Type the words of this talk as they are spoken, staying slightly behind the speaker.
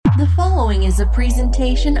The following is a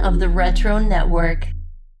presentation of the Retro Network.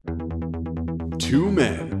 Two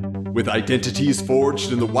men with identities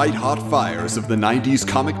forged in the white-hot fires of the 90s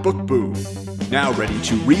comic book boom, now ready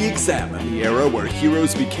to re-examine the era where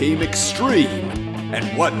heroes became extreme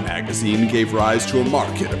and what magazine gave rise to a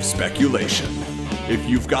market of speculation. If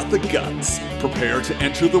you've got the guts, prepare to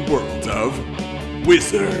enter the world of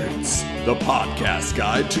Wizards, the podcast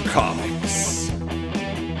guide to comics.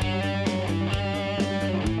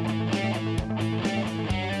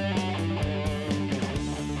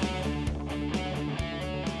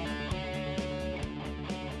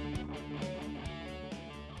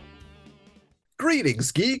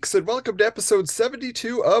 Greetings, geeks, and welcome to episode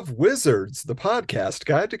 72 of Wizards, the podcast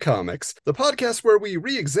guide to comics, the podcast where we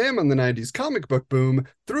re-examine the 90s comic book boom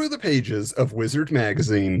through the pages of Wizard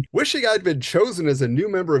magazine. Wishing I'd been chosen as a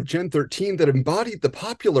new member of Gen 13 that embodied the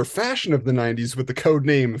popular fashion of the 90s with the code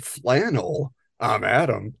name Flannel, I'm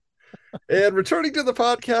Adam. And returning to the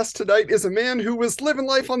podcast tonight is a man who was living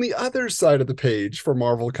life on the other side of the page for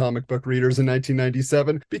Marvel comic book readers in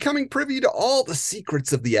 1997, becoming privy to all the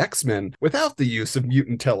secrets of the X-Men without the use of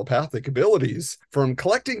mutant telepathic abilities. From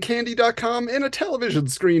collectingcandy.com and a television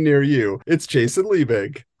screen near you, it's Jason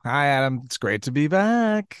Liebig. Hi, Adam. It's great to be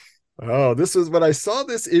back. Oh, this was when I saw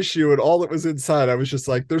this issue and all that was inside. I was just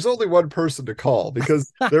like, there's only one person to call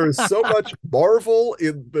because there is so much Marvel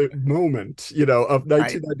in the moment, of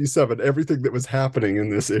 1997, everything that was happening in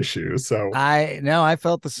this issue. So I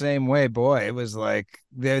felt the same way. Boy, it was like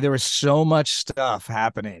there was so much stuff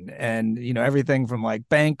happening, and everything from like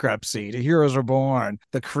bankruptcy to Heroes Reborn,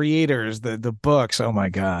 the creators, the books. Oh my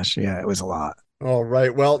gosh. Yeah, it was a lot. All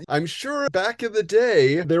right. Well, I'm sure back in the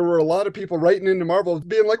day, there were a lot of people writing into Marvel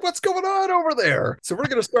being like, what's going on over there? So we're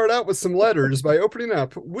going to start out with some letters by opening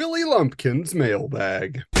up Willie Lumpkin's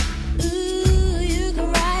mailbag.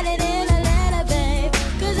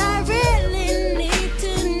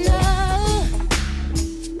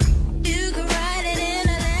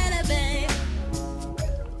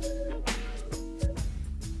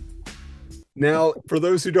 Now, for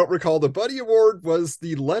those who don't recall, the Buddy Award was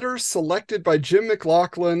the letter selected by Jim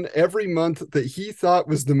McLaughlin every month that he thought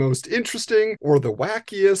was the most interesting or the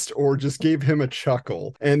wackiest or just gave him a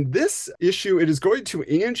chuckle. And this issue, it is going to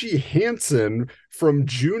Angie Hansen from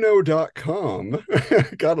Juno.com.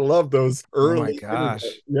 Gotta love those early. Oh my gosh.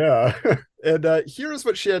 Yeah. And here's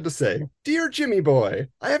what she had to say. Dear Jimmy Boy,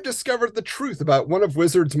 I have discovered the truth about one of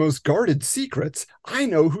Wizard's most guarded secrets. I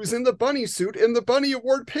know who's in the bunny suit in the Bunny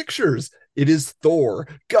Award pictures. It is Thor,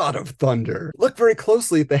 God of Thunder. Look very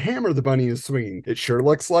closely at the hammer the bunny is swinging. It sure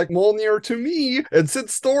looks like Mjolnir to me. And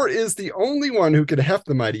since Thor is the only one who can heft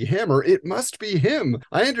the mighty hammer, it must be him.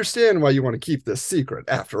 I understand why you want to keep this secret.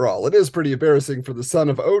 After all, it is pretty embarrassing for the son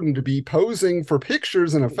of Odin to be posing for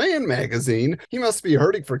pictures in a fan magazine. He must be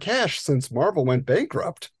hurting for cash since Marvel went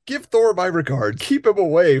bankrupt. Give Thor my regard. Keep him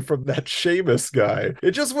away from that Sheamus guy.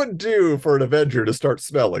 It just wouldn't do for an Avenger to start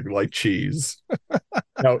smelling like cheese.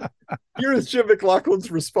 Now, here is Jim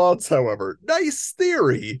McLaughlin's response, however. Nice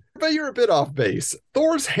theory, but you're a bit off base.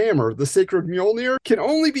 Thor's hammer, the sacred Mjolnir, can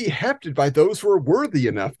only be hefted by those who are worthy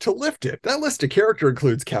enough to lift it. That list of character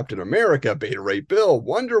includes Captain America, Beta Ray Bill,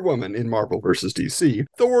 Wonder Woman in Marvel vs. DC,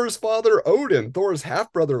 Thor's father Odin, Thor's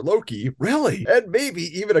half-brother Loki, really? And maybe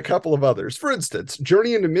even a couple of others. For instance,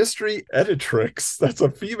 Journey into Mystery Editrix, that's a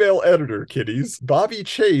female editor, kiddies. Bobby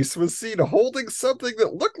Chase was seen holding something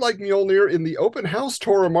that looked like Mjolnir in the open house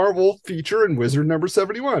tour of Marvel feature in Wizard number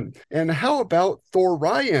 71. And how about Thor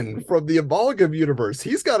Ryan from the Amalgam universe?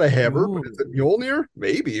 He's got a hammer, but is it Mjolnir?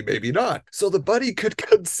 Maybe, maybe not. So the buddy could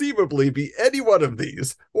conceivably be any one of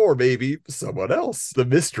these, or maybe someone else. The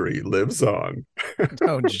mystery lives on.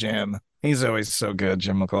 Oh, Jim. He's always so good,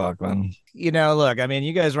 Jim McLaughlin. Look, I mean,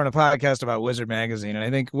 you guys run a podcast about Wizard Magazine, and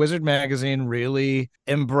I think Wizard Magazine really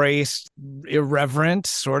embraced irreverent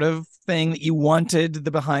sort of thing that you wanted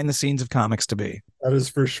the behind the scenes of comics to be. That is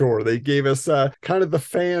for sure. They gave us kind of the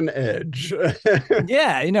fan edge.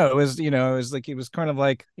 Yeah, it was kind of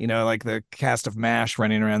like, like the cast of MASH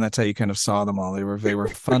running around. That's how you kind of saw them all. They were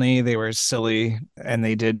funny, they were silly, and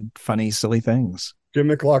they did funny, silly things. Jim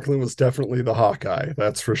McLaughlin was definitely the Hawkeye,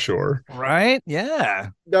 that's for sure. Right?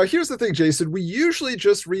 Yeah. Now, here's the thing, Jason. We usually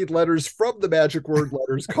just read letters from the Magic Word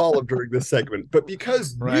Letters column during this segment, but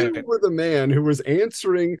because you were the man who was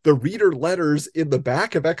answering the reader letters in the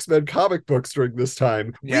back of X-Men comic books during this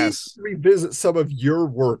time, yes, we revisit some of your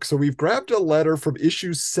work. So we've grabbed a letter from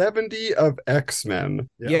issue 70 of X-Men.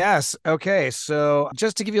 Yeah. Yes. Okay. So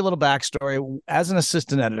just to give you a little backstory, as an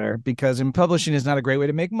assistant editor, because in publishing is not a great way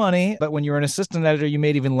to make money, but when you're an assistant editor, you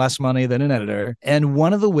made even less money than an editor. And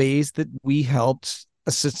one of the ways that we helped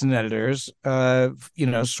assistant editors,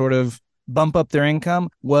 sort of bump up their income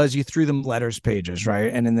was you threw them letters pages,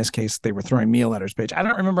 right? And in this case, they were throwing me a letters page. I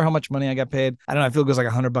don't remember how much money I got paid. I don't know. I feel it was like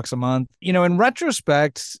 $100 a month. In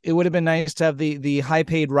retrospect, it would have been nice to have the high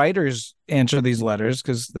paid writers answer these letters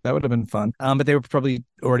because that would have been fun. But they were probably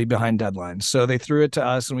already behind deadlines. So they threw it to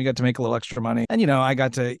us and we got to make a little extra money. And, I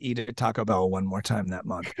got to eat at Taco Bell one more time that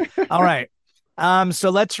month. All right. So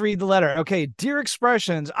let's read the letter. Okay, Dear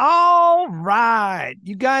Expressions. All right.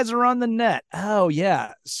 You guys are on the net. Oh,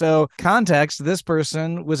 yeah. So context, this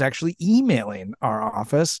person was actually emailing our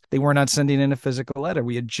office. They were not sending in a physical letter.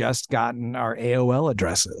 We had just gotten our AOL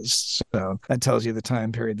addresses. So that tells you the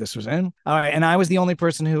time period this was in. All right. And I was the only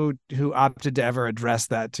person who opted to ever address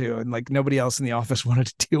that too. And like nobody else in the office wanted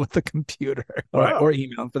to deal with the computer or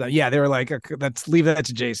email for that. Yeah, they were like, okay, let's leave that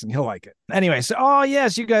to Jason. He'll like it. Anyway, so, oh,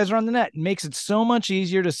 yes, you guys are on the net. It makes it so much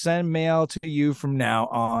easier to send mail to you from now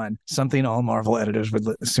on. Something all Marvel editors would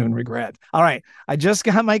soon regret. All right. I just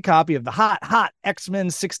got my copy of the hot X-Men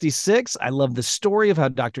 66. I love the story of how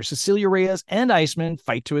Dr. Cecilia Reyes and Iceman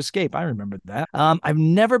fight to escape. I remember that. I've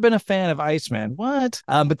never been a fan of Iceman. What?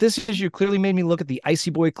 But this issue clearly made me look at the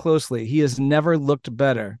Icy Boy closely. He has never looked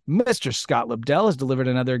better. Mr. Scott Lobdell has delivered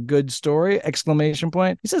another good story! Exclamation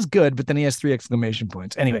point. He says good, but then he has 3 exclamation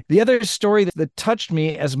points. Anyway, the other story that touched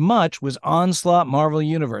me as much was Onslaught Marvel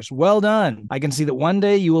Universe. Well done. I can see that one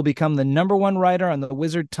day you will become the #1 writer on the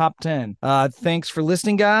Wizard Top 10. Thanks for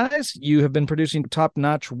listening, guys. You have been producing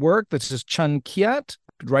top-notch work. This is Chun Kiat,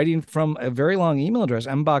 writing from a very long email address,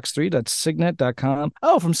 mbox3.signet.com.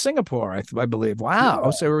 Oh, from Singapore, I believe. Wow.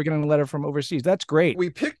 Yeah. So we're getting a letter from overseas. That's great. We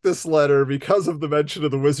picked this letter because of the mention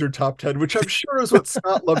of the Wizard Top 10, which I'm sure is what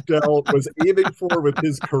Scott Lobdell was aiming for with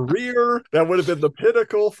his career. That would have been the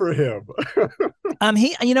pinnacle for him.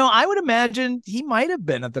 I would imagine he might have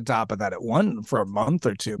been at the top of that for a month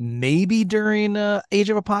or two, maybe during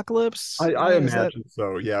Age of Apocalypse. I imagine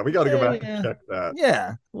so. Yeah, we got to go back and check that.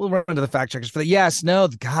 Yeah, we'll run to the fact checkers for that. Yes, no,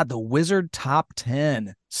 God, the Wizard Top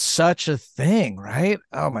 10. Such a thing, right?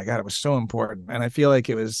 Oh my God, it was so important. And I feel like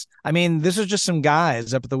this was just some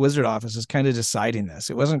guys up at the Wizard offices kind of deciding this.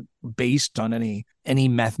 It wasn't based on any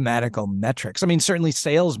mathematical metrics. I mean, certainly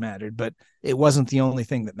sales mattered, but it wasn't the only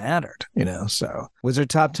thing that mattered, so Wizard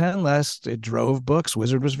Top 10 list, it drove books.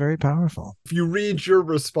 Wizard was very powerful. If you read your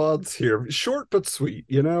response here, short but sweet,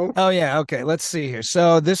 Oh yeah, okay, let's see here.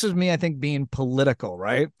 So this is me, I think, being political,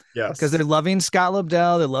 right? Yes. Because they're loving Scott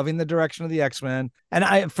Lobdell, they're loving the direction of the X-Men.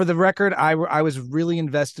 And for the record, I was really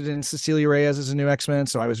invested in Cecilia Reyes as a new X-Men,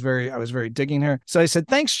 so I was very digging her. So I said,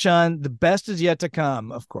 thanks, Chun. The best is yet to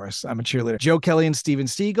come. Of course, I'm a cheerleader. Joe Kelly and Steven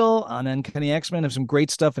Seagal on Uncanny X-Men have some great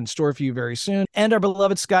stuff in store for you very soon. And our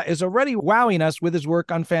beloved Scott is already wowing us with his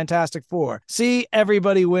work on Fantastic Four. See,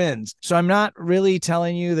 everybody wins. So I'm not really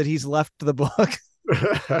telling you that he's left the book.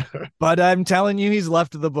 But I'm telling you, he's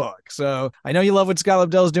left the book. So I know you love what Scott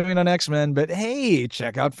Lobdell is doing on X-Men, but hey,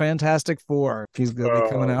 check out Fantastic Four. He's going to be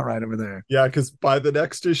coming out right over there. Yeah, because by the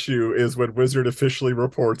next issue is when Wizard officially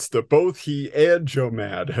reports that both he and Joe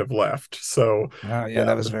Mad have left. So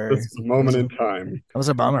that was a moment in time. That was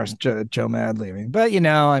a bummer, Joe Mad leaving. But he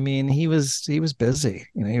was busy.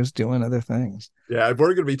 He was doing other things. Yeah,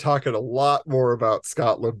 we're going to be talking a lot more about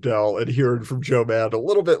Scott Lobdell and hearing from Joe Mad a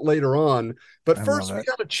little bit later on. But first, we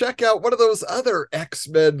got to check out one of those other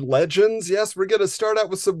X-Men legends. Yes, we're going to start out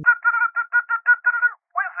with some Wizard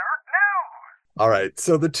News. All right,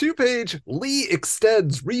 so the 2-page Lee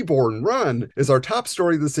Extends Reborn run is our top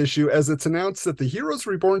story this issue, as it's announced that the Heroes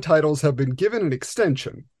Reborn titles have been given an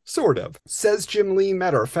extension. Sort of. Says Jim Lee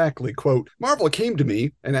matter-of-factly, quote, Marvel came to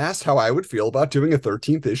me and asked how I would feel about doing a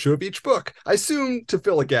 13th issue of each book. I assumed to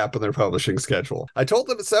fill a gap in their publishing schedule. I told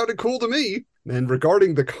them it sounded cool to me. And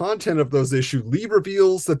regarding the content of those issues, Lee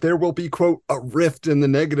reveals that there will be, quote, a rift in the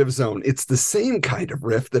negative zone. It's the same kind of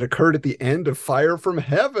rift that occurred at the end of Fire from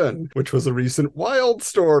Heaven, which was a recent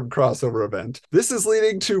Wildstorm crossover event. This is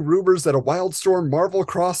leading to rumors that a Wildstorm Marvel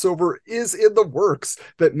crossover is in the works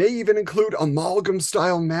that may even include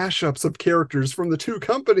amalgam-style mashups of characters from the two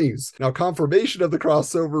companies. Now, confirmation of the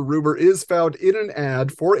crossover rumor is found in an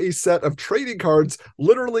ad for a set of trading cards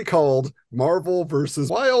literally called Marvel vs.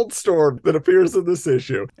 Wildstorm that appears in this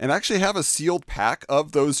issue. And actually have a sealed pack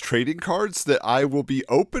of those trading cards that I will be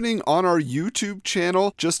opening on our YouTube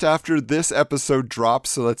channel just after this episode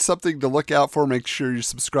drops. So that's something to look out for. Make sure you're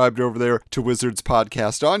subscribed over there to Wizards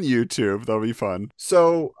Podcast on YouTube. That'll be fun.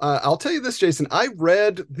 So I'll tell you this, Jason. I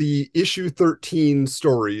read the issue 13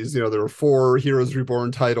 stories. There were 4 Heroes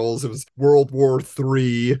Reborn titles. It was World War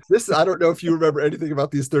III. I don't know if you remember anything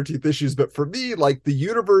about these 13th issues, but for me, like the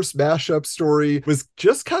universe mashup story was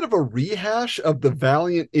just kind of a rehash backlash of the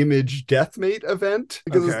Valiant Image Deathmate event,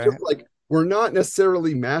 because it's just like, we're not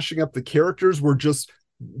necessarily mashing up the characters, we're just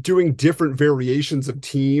doing different variations of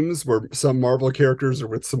teams where some Marvel characters are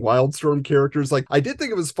with some Wildstorm characters. Like, I did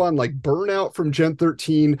think it was fun, like Burnout from Gen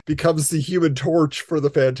 13 becomes the Human Torch for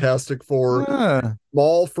the Fantastic Four.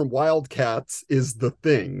 Maul from Wildcats is the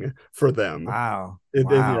Thing for them. Wow.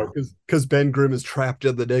 Because Ben Grimm is trapped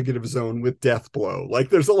in the negative zone with Deathblow.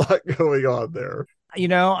 Like, there's a lot going on there.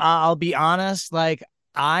 I'll be honest, like,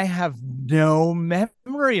 I have no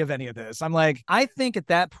memory of any of this. I'm like, I think at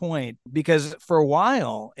that point, because for a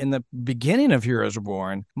while in the beginning of Heroes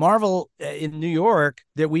Reborn, Marvel in New York,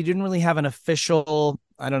 that we didn't really have an official,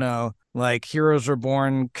 I don't know, like Heroes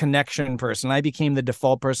Reborn connection person. I became the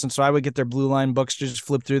default person. So I would get their Blue Line books, just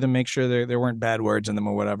flip through them, make sure there weren't bad words in them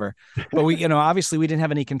or whatever. But we, obviously we didn't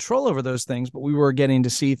have any control over those things, but we were getting to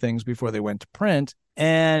see things before they went to print.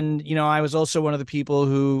 And, I was also one of the people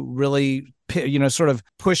who really, sort of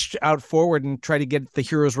pushed out forward and tried to get the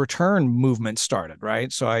Heroes Return movement started,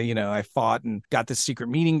 right? So I fought and got this secret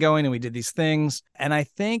meeting going and we did these things. And I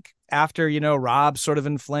think after, Rob sort of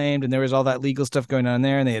inflamed and there was all that legal stuff going on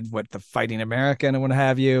there and they had the Fighting America and what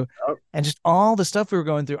have you, and just all the stuff we were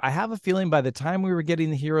going through, I have a feeling by the time we were getting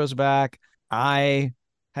the heroes back, I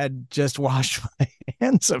had just washed my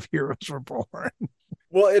hands of Heroes Reborn.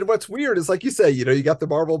 Well, and what's weird is, like you say, you got the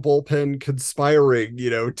Marvel bullpen conspiring,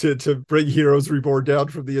 to bring Heroes Reborn down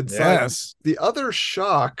from the inside. Yes. The other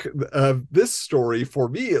shock of this story, for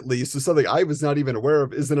me at least, is something I was not even aware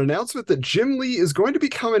of, is an announcement that Jim Lee is going to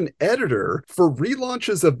become an editor for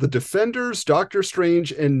relaunches of The Defenders, Doctor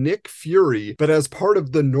Strange, and Nick Fury, but as part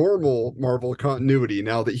of the normal Marvel continuity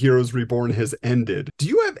now that Heroes Reborn has ended. Do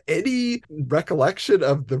you have any recollection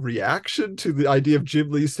of the reaction to the idea of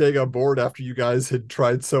Jim Lee staying on board after you guys had tried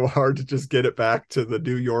so hard to just get it back to the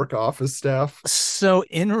New York office staff? So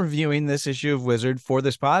in reviewing this issue of Wizard for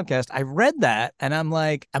this podcast, I read that and I'm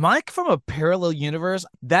like, am I from a parallel universe?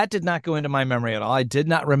 That did not go into my memory at all. I did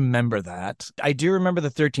not remember that. I do remember the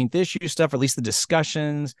 13th issue stuff, or at least the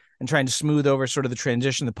discussions and trying to smooth over sort of the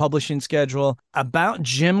transition, the publishing schedule. About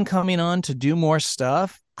Jim coming on to do more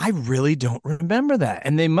stuff, I really don't remember that.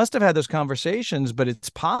 And they must have had those conversations, but it's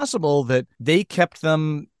possible that they kept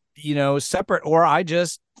them separate, or I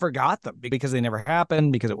just forgot them because they never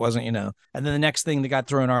happened, because it wasn't, and then the next thing that got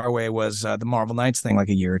thrown our way was the Marvel Knights thing, like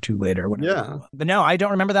a year or two later. Yeah. But no, I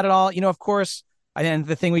don't remember that at all. Of course, and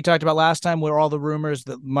the thing we talked about last time were all the rumors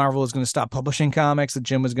that Marvel was going to stop publishing comics, that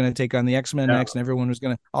Jim was going to take on the X-Men next, and everyone was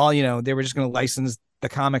going to they were just going to license the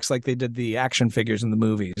comics like they did the action figures in the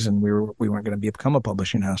movies, and we weren't going to become a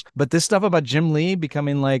publishing house. But this stuff about Jim Lee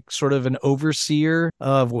becoming like sort of an overseer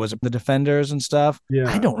of, the Defenders and stuff,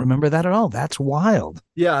 I don't remember that at all. That's wild.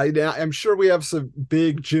 Yeah, I'm sure we have some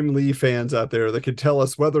big Jim Lee fans out there that could tell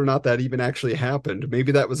us whether or not that even actually happened.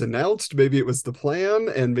 Maybe that was announced, maybe it was the plan,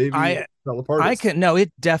 and maybe it fell apart. No,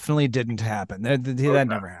 it definitely didn't happen. That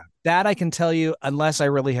never happened. That I can tell you, unless I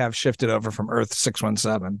really have shifted over from Earth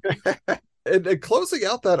 617. And closing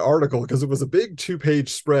out that article, because it was a big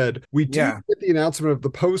 2-page spread, we do get the announcement of the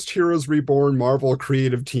post-Heroes Reborn Marvel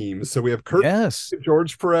creative teams. So we have Kurt and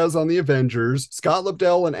George Perez on the Avengers, Scott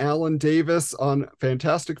Lobdell and Alan Davis on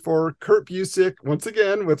Fantastic Four, Kurt Busiek, once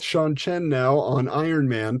again with Sean Chen now on Iron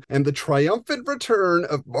Man, and the triumphant return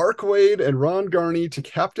of Mark Waid and Ron Garney to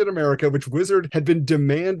Captain America, which Wizard had been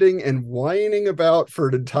demanding and whining about for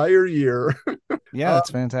an entire year. Yeah, it's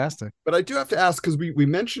fantastic. But I do have to ask, because we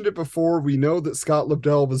mentioned it before, we know that Scott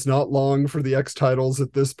Lobdell was not long for the X titles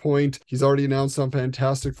at this point. He's already announced on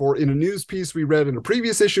Fantastic Four. In a news piece we read in a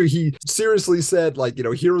previous issue, he seriously said,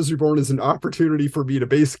 Heroes Reborn is an opportunity for me to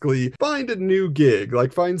basically find a new gig,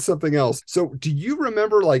 find something else. So do you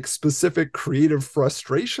remember specific creative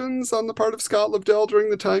frustrations on the part of Scott Lobdell during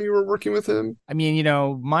the time you were working with him? I mean,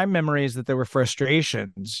 my memory is that there were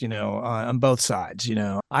frustrations, on both sides.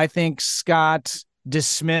 I think Scott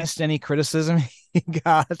dismissed any criticism he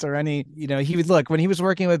got, or any, he would look when he was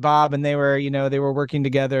working with Bob and they were working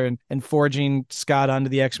together and forging Scott onto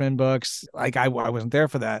the X-Men books. I wasn't there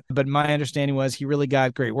for that, but my understanding was he really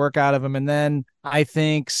got great work out of him. And then I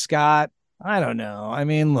think Scott, I don't know. I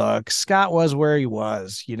mean, look, Scott was where he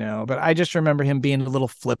was, but I just remember him being a little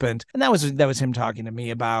flippant, and that was him talking to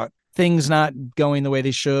me about things not going the way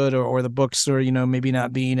they should, or the books, or, maybe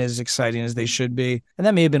not being as exciting as they should be. And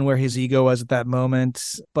that may have been where his ego was at that moment.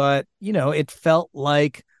 But, it felt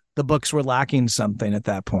like the books were lacking something at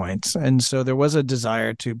that point. And so there was a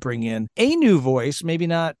desire to bring in a new voice, maybe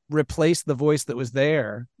not replace the voice that was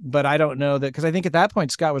there. But I don't know that, because I think at that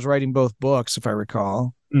point, Scott was writing both books, if I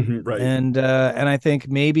recall. Mm-hmm, right. And I think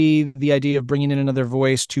maybe the idea of bringing in another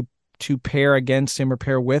voice to to pair against him or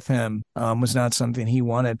pair with him was not something he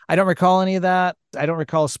wanted. I don't recall any of that. I don't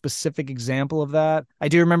recall a specific example of that. I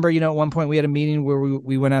do remember, at one point we had a meeting where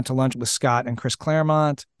we went out to lunch with Scott and Chris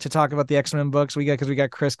Claremont to talk about the X-Men books. Because we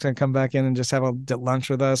got Chris to come back in and just have a lunch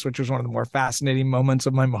with us, which was one of the more fascinating moments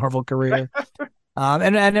of my Marvel career.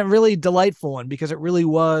 And a really delightful one, because it really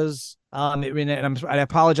was. I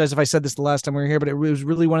apologize if I said this the last time we were here, but it was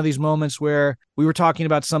really one of these moments where we were talking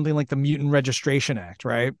about something like the Mutant Registration Act,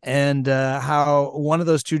 right? And how one of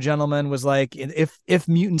those two gentlemen was like, if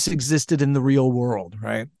mutants existed in the real world,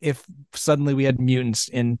 right? If suddenly we had mutants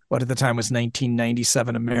in what at the time was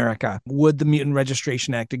 1997 America, would the Mutant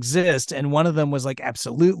Registration Act exist? And one of them was like,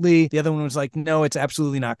 absolutely. The other one was like, no, it's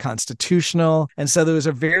absolutely not constitutional. And so there was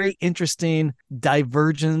a very interesting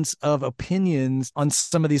divergence of opinions on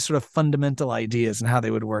some of these sort of fundamental ideas and how they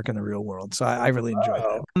would work in the real world. So I really enjoyed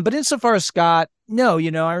that. But insofar as Scott, no,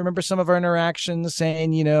 I remember some of our interactions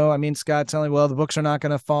saying, Scott telling, well, the books are not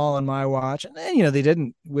going to fall on my watch. And then, they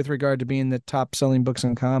didn't, with regard to being the top selling books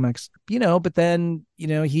in comics, but then,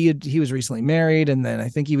 he was recently married. And then I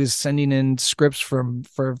think he was sending in scripts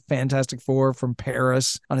for Fantastic Four from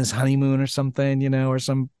Paris on his honeymoon or something, or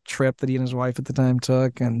some trip that he and his wife at the time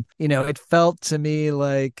took. And, it felt to me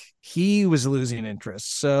like he was losing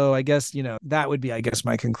interest. So I guess, that would be,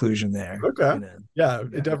 my conclusion there. Okay. Yeah,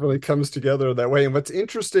 it definitely comes together that way. And what's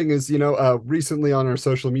interesting is, recently on our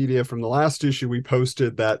social media from the last issue, we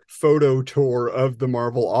posted that photo tour of the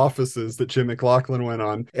Marvel offices that Jim McLaughlin went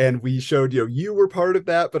on. And we showed, you were part of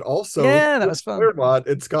that, but also that was fun. Claremont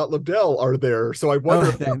and Scott Lobdell are there. So I wonder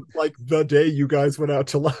if that was like the day you guys went out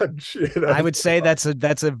to lunch. I would say that's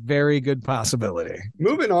a very good possibility.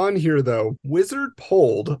 Moving on here, though, Wizard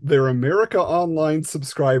polled their America Online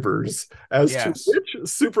subscribers as to which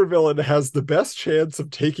supervillain has the best chance of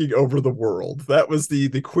taking over the world. That was the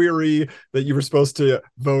query that you were supposed to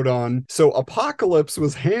vote on. So Apocalypse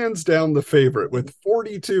was hands down the favorite with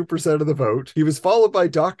 42% of the vote. He was followed by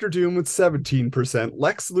Doctor Doom with 17%,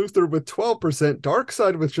 Lex Luthor with 12%,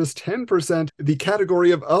 Darkseid with just 10%. The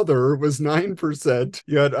category of other was 9%.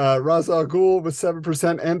 You had Ra's al Ghul with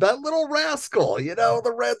 7%, and that little rascal,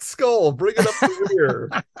 the Red Skull, bring it up to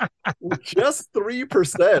here. Just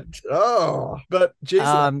 3%. Oh, but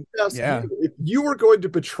Jason, if you were going to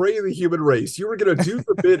betray the human race, you were going to do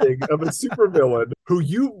the bidding of a supervillain who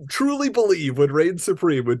you truly believe would reign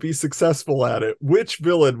supreme, would be successful at it, which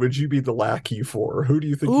villain would you be the lackey for? Who do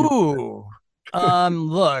you think? Look,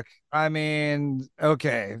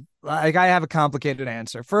 okay. Like, I have a complicated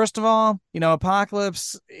answer. First of all,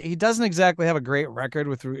 Apocalypse, he doesn't exactly have a great record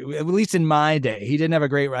with, at least in my day, he didn't have a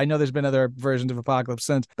great, I know there's been other versions of Apocalypse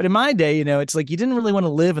since, but in my day, it's like you didn't really want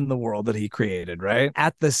to live in the world that he created, right?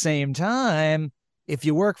 At the same time, if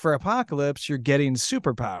you work for Apocalypse, you're getting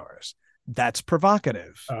superpowers. That's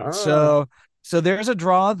provocative. So there's a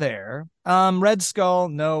draw there. Red Skull,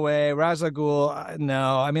 no way. Ra's al Ghul,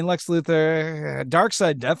 no. Lex Luthor,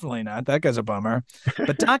 Darkseid, definitely not. That guy's a bummer.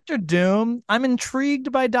 But Doctor Doom, I'm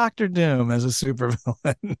intrigued by Doctor Doom as a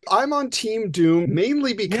supervillain. I'm on Team Doom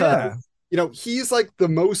mainly because, he's like the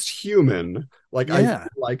most human. I feel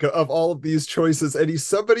like of all of these choices, and he's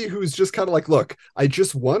somebody who's just kind of like, look, I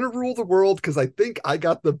just want to rule the world because I think I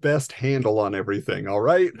got the best handle on everything. All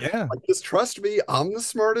right, just trust me, I'm the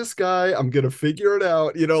smartest guy. I'm gonna figure it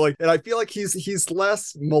out. And I feel like he's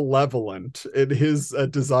less malevolent in his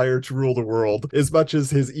desire to rule the world as much as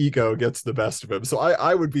his ego gets the best of him. So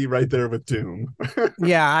I would be right there with Doom.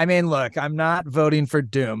 Look, I'm not voting for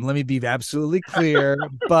Doom. Let me be absolutely clear.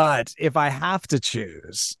 But if I have to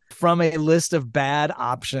choose from a list of bad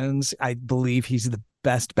options, I believe he's the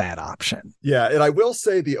best bad option. Yeah, and I will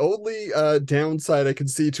say the only downside I can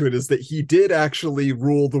see to it is that he did actually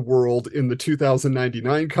rule the world in the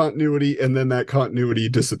 2099 continuity, and then that continuity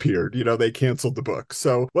disappeared. They canceled the book.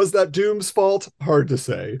 So was that Doom's fault? Hard to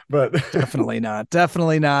say, but definitely not.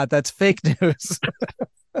 Definitely not. That's fake news.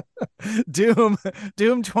 Doom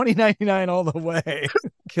 2099 all the way.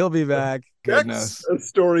 He'll be back. Goodness. Next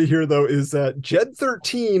story here, though, is Gen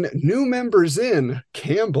 13 new members in,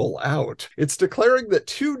 Campbell out. It's declaring that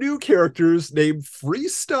 2 new characters named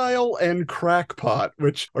Freestyle and Crackpot,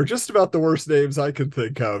 which are just about the worst names I can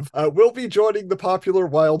think of, will be joining the popular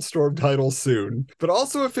Wildstorm title soon. But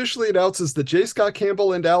also officially announces that J. Scott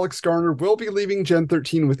Campbell and Alex Garner will be leaving Gen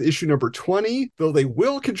 13 with issue number 20, though they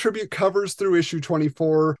will contribute covers through issue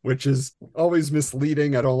 24, which is always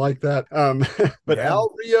misleading. I don't like that. But Yeah.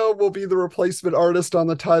 Al Rio will be the replacement artist on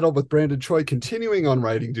the title, with Brandon Choi continuing on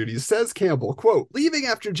writing duties. Says Campbell, quote, leaving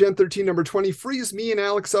after Gen 13 number 20 frees me and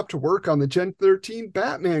Alex up to work on the Gen 13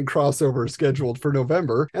 Batman crossover scheduled for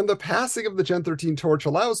November, and the passing of the Gen 13 torch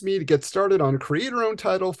allows me to get started on a creator-owned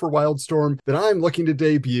title for Wildstorm that I'm looking to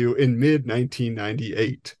debut in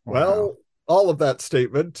mid-1998. Wow. Well, all of that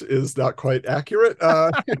statement is not quite accurate.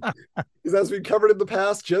 Because as we've covered in the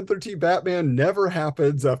past, Gen 13 Batman never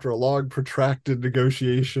happens after a long, protracted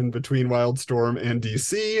negotiation between Wildstorm and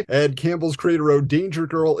DC. Ed Campbell's creator-owned Danger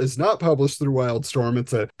Girl is not published through Wildstorm.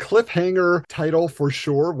 It's a cliffhanger title for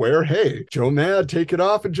sure, where, hey, Joe Mad, take it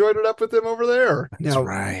off and join it up with him over there. That's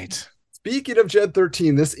right. Speaking of Gen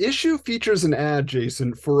 13, this issue features an ad,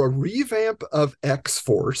 Jason, for a revamp of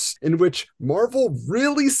X-Force, in which Marvel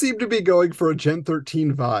really seemed to be going for a Gen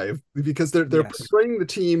 13 vibe, because they're portraying the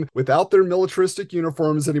team without their militaristic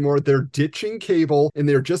uniforms anymore. They're ditching Cable, and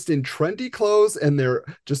they're just in trendy clothes, and they're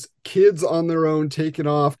just kids on their own, taking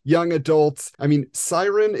off, young adults. I mean,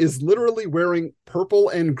 Siren is literally wearing purple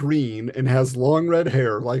and green and has long red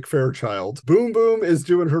hair like Fairchild. Boom Boom is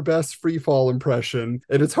doing her best free fall impression,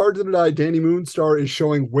 and it's hard to deny Danny Moonstar is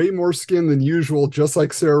showing way more skin than usual, just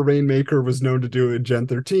like Sarah Rainmaker was known to do in Gen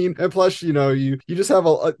 13. And plus, you know, you just have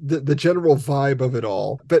the general vibe of it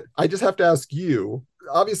all. But I just have to ask you,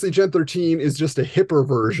 obviously Gen 13 is just a hipper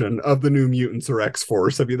version of the New Mutants or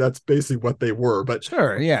X-Force. I mean, that's basically what they were. But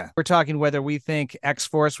sure, yeah. We're talking whether we think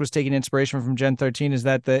X-Force was taking inspiration from Gen 13. Is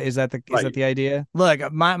that the idea?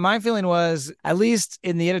 Look, my feeling was, at least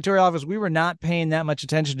in the editorial office, we were not paying that much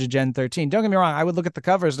attention to Gen 13. Don't get me wrong, I would look at the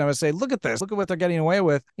covers and I would say, look at this, look at what they're getting away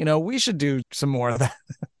with. You know, we should do some more of that.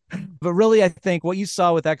 But really, I think what you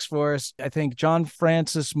saw with X-Force, I think John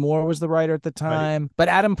Francis Moore was the writer at the time, but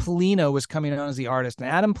Adam Polino was coming on as the artist. And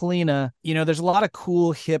Adam Polino, you know, there's a lot of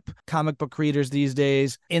cool, hip comic book creators these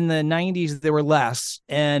days. In the 90s, there were less,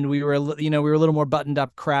 and we were a little more buttoned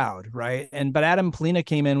up crowd, right? But Adam Polino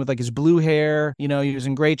came in with like his blue hair, you know, he was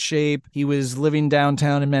in great shape. He was living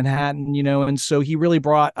downtown in Manhattan, you know, and so he really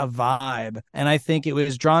brought a vibe. And I think it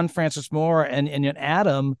was John Francis Moore and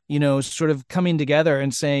Adam, you know, sort of coming together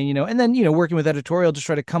and saying, you know, and then, you know, working with editorial to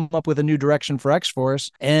try to come up with a new direction for X-Force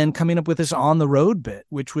and coming up with this on the road bit,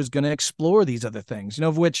 which was going to explore these other things, you know,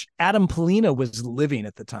 of which Adam Polino was living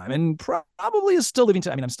at the time and probably is still living.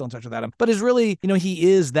 I mean, I'm still in touch with Adam, but is really, you know, he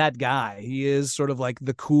is that guy. He is sort of like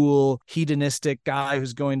the cool hedonistic guy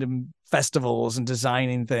who's going to festivals and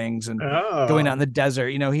designing things and going out in the desert.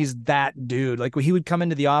 You know, he's that dude. Like, he would come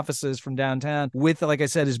into the offices from downtown with, like I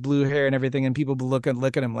said, his blue hair and everything, and people would look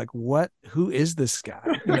at him like, what? Who is this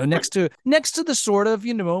guy? You know, next to the sort of,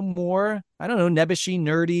 you know, more, I don't know, nebbishy,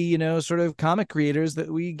 nerdy, you know, sort of comic creators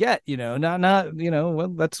that we get, you know, not, you know, well,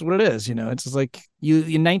 that's what it is. You know, it's just like in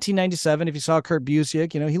 1997, if you saw Kurt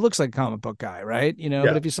Busiek, you know, he looks like a comic book guy, right? You know,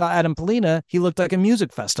 but if you saw Adam Polino, he looked like a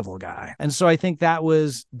music festival guy. And so I think that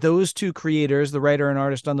was those two creators, the writer and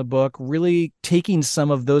artist on the book, really taking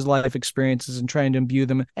some of those life experiences and trying to imbue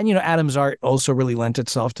them. And, you know, Adam's art also really lent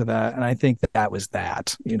itself to that. And I think that was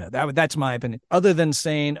that, you know, that's my opinion. Other than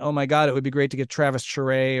saying, oh my God, it would be great to get Travis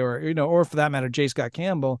Charest or, you know, or for that matter, J. Scott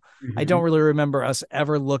Campbell. Mm-hmm. I don't really remember us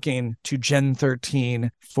ever looking to Gen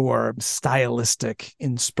 13 for stylistic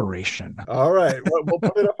inspiration. All right. We'll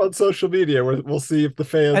put it up on social media. We'll see if the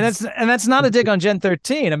fans. And that's not a dig on Gen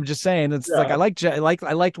 13. I'm just saying it's like I liked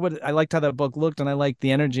how that book looked, and I liked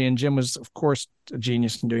the energy. And Jim was, of course, a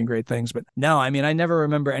genius and doing great things. But no, I mean, I never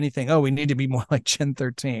remember anything. Oh, we need to be more like Gen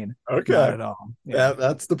 13. Okay, not at all. Yeah,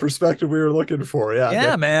 that's the perspective we were looking for.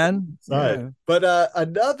 Yeah, man. Yeah. But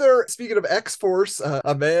another, speaking of X-Force,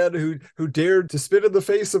 a man who dared to spit in the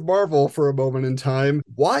face of Marvel for a moment in time,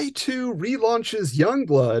 Y2 relaunches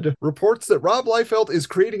Youngblood, reports that Rob Liefeld is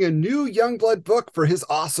creating a new Youngblood book for his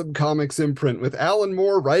awesome comics imprint, with Alan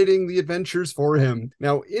Moore writing the adventures for him.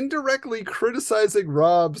 Now, indirectly criticizing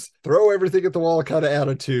Rob's throw everything at the wall kind of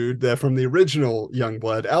attitude from the original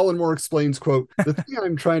Youngblood, Alan Moore explains, quote, the thing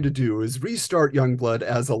I'm trying to do is restart Youngblood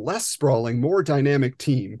as a less sprawling, more dynamic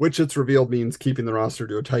team, which it's revealed means keeping the roster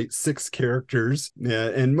to a tight 6 characters,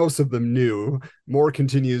 and most of them new. Moore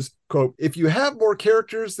continues, quote, if you have more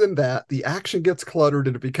characters than that, the action gets cluttered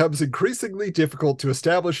and it becomes increasingly difficult to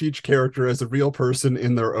establish each character as a real person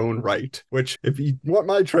in their own right. Which, if you want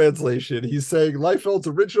my translation, he's saying Liefeld's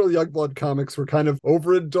original Youngblood comics were kind of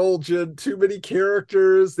overindulgent, too many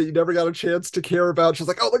characters that you never got a chance to care about. She's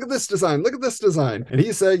like, oh, look at this design, look at this design. And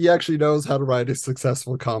he's saying he actually knows how to write a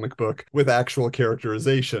successful comic book with actual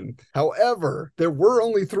characterization. However, there were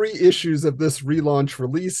only 3 issues of this relaunch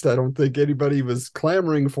released. I don't think anybody was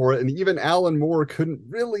clamoring for it and even Alan Moore couldn't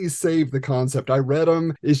really save the concept. I read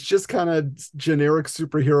him. It's just kind of generic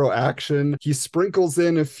superhero action. He sprinkles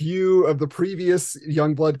in a few of the previous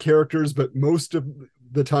Youngblood characters, but most of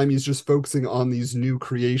the time he's just focusing on these new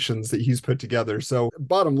creations that he's put together. So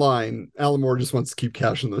bottom line, Alan Moore just wants to keep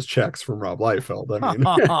cashing those checks from Rob Liefeld. I mean,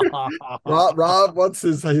 Rob wants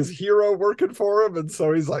his hero working for him, and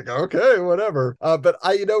so he's like, okay, whatever. But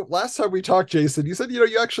last time we talked, Jason, you said,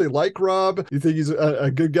 you actually like Rob. You think he's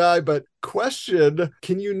a good guy, but question,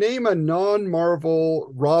 can you name a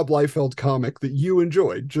non-Marvel Rob Liefeld comic that you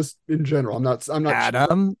enjoyed, just in general? I'm not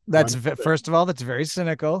Adam, that's first of all, that's very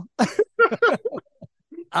cynical.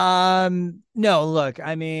 No, look,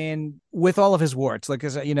 I mean, with all of his warts, like,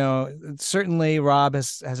 certainly Rob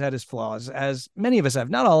has had his flaws, as many of us have,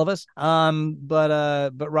 not all of us.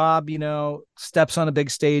 But Rob, steps on a big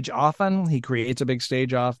stage often. He creates a big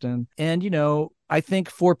stage often. And, I think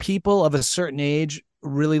for people of a certain age,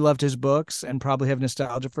 really loved his books and probably have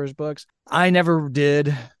nostalgia for his books. I never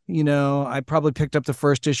did. I probably picked up the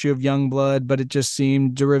first issue of Youngblood, but it just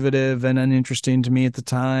seemed derivative and uninteresting to me at the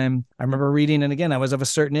time. I remember reading, and again, I was of a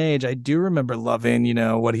certain age. I do remember loving,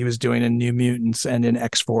 what he was doing in New Mutants and in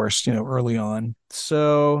X-Force, early on.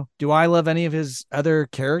 So do I love any of his other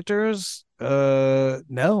characters?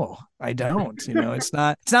 No, I don't. It's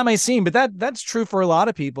not my scene, but that's true for a lot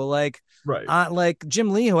of people. Like, right. Like Jim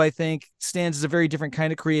Lee, who I think stands as a very different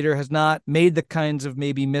kind of creator, has not made the kinds of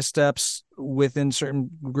maybe missteps within certain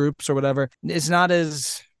groups or whatever. It's not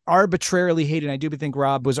as arbitrarily hated. I do think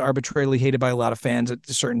Rob was arbitrarily hated by a lot of fans at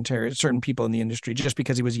certain people in the industry just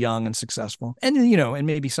because he was young and successful. And, and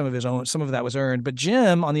maybe some of that was earned. But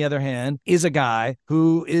Jim, on the other hand, is a guy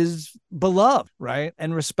who is beloved, right?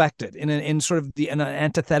 And respected in an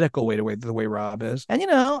antithetical way to the way Rob is. And,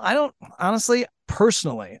 I don't honestly,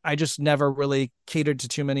 personally, I just never really catered to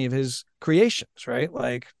too many of his creations, right?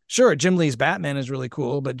 Like, sure, Jim Lee's Batman is really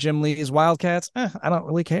cool, but Jim Lee's Wildcats, I don't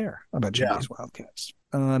really care about Jim Lee's Wildcats.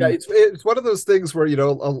 It's one of those things where, a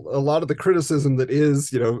lot of the criticism that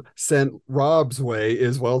is, sent Rob's way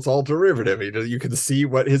is, well, it's all derivative. You can see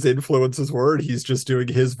what his influences were. He's just doing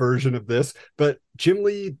his version of this. But Jim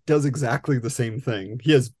Lee does exactly the same thing.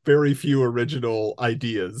 He has very few original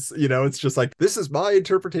ideas. It's just like, this is my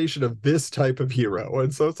interpretation of this type of hero.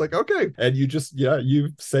 And so it's like, okay. And you just, you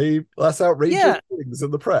say less outrageous things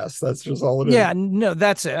in the press. That's just all it is. Yeah, no,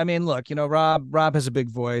 that's it. I mean, look, Rob has a big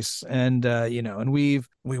voice, and, and we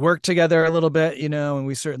worked together a little bit, and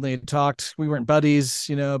we certainly talked. We weren't buddies,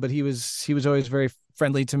 but he was always very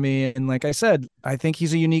friendly to me. And like I said, I think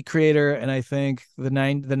he's a unique creator, and I think the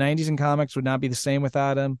 90s in comics would not be the same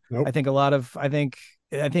without him. Nope. I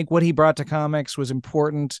think what he brought to comics was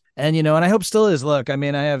important, and and I hope still is. Look, I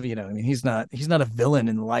mean, he's not a villain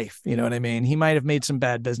in life. You know what I mean? He might have made some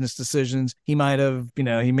bad business decisions. He might have,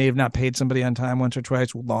 he may have not paid somebody on time once or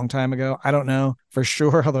twice a long time ago. I don't know for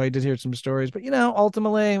sure, although I did hear some stories. But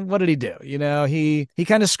ultimately, what did he do? He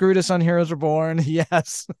kind of screwed us on Heroes Reborn.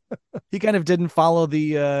 Yes, he kind of didn't follow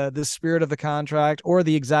the spirit of the contract or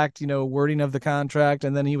the exact wording of the contract,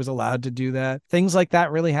 and then he was allowed to do that. Things like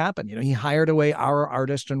that really happen. He hired away our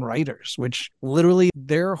artists and writers, which literally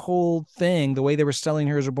their whole thing, the way they were selling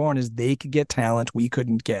Heroes Reborn, is they could get talent we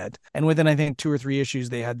couldn't get. And within, I think, 2 or 3 issues,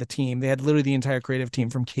 they had the team. They had literally the entire creative team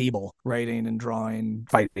from Cable writing and drawing,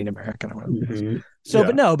 Fighting America. So,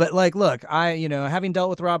 but like, look, I, having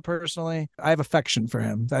dealt with Rob personally, I have affection for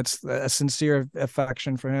him. That's a sincere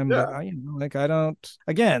affection for him. Yeah. But I don't,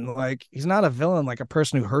 again, like, he's not a villain, like a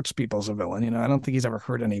person who hurts people's a villain. I don't think he's ever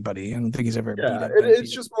hurt anybody. I don't think he's ever beat anybody.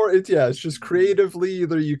 It's just more, it's just creatively,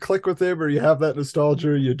 either you click with him or you have that nostalgia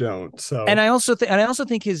or you don't. So, and I also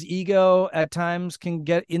think his ego at times can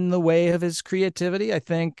get in the way of his creativity, I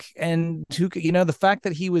think. And the fact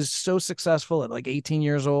that he was so successful at like 18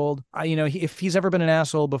 years old, if he's ever been an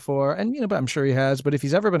asshole before, and but I'm sure he has, but if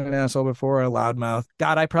he's ever been an asshole before, a loudmouth,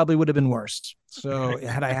 God, I probably would have been worse. So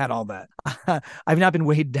had I had all that, I've not been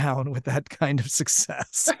weighed down with that kind of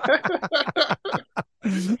success.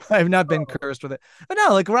 I've not been cursed with it. But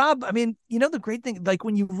no, like Rob, I mean, the great thing, like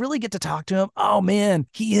when you really get to talk to him, oh man,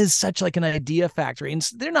 he is such like an idea factory. And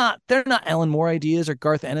they're not Alan Moore ideas or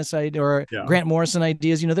Garth Ennis or Grant Morrison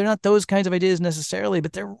ideas. They're not those kinds of ideas necessarily,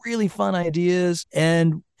 but they're really fun ideas.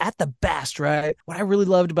 And at the best, right? What I really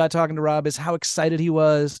loved about talking to Rob is how excited he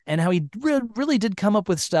was and how he really did come up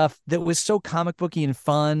with stuff that was so comic booky and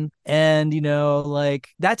fun. And, like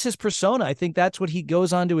that's his persona. I think that's what he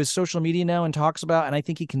goes on to his social media now and talks about. And I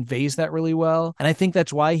think he conveys that really well. And I think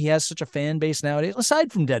that's why he has such a fan base nowadays,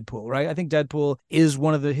 aside from Deadpool, right? I think Deadpool is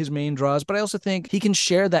one of his main draws, but I also think he can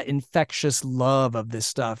share that infectious love of this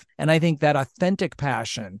stuff. And I think that authentic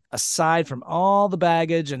passion, aside from all the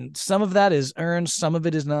baggage, and some of that is earned, some of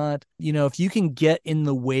it is not, if you can get in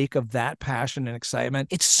the wake of that passion and excitement,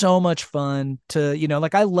 it's so much fun to,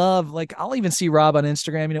 like I love, like I'll even see Rob on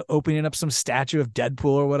Instagram, opening up some statue of Deadpool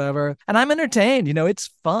or whatever. And I'm entertained, it's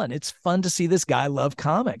fun. It's fun to see this guy love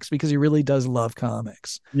comics because he really does love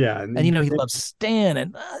comics. Yeah. And he loves Stan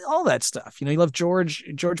and all that stuff. He loves George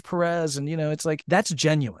Perez. And, it's like, that's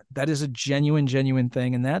genuine. That is a genuine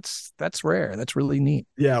thing. And that's rare. That's really neat.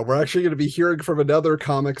 Yeah. We're actually going to be hearing from another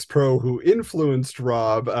comics pro who influenced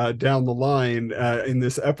Rob down the line in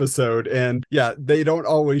this episode. And yeah, they don't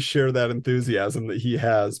always share that enthusiasm that he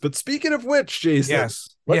has. But speaking of which, Jason,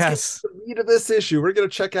 let's get to the meat of this issue. We're going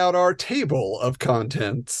to check out our table of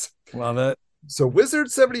contents. Love it. So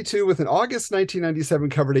Wizard 72 with an August 1997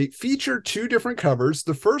 cover date featured two different covers.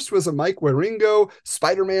 The first was a Mike Wieringo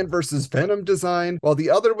Spider-Man versus Venom design, while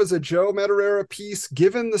the other was a Joe Madureira piece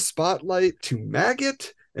given the spotlight to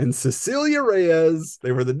Maggot and Cecilia Reyes.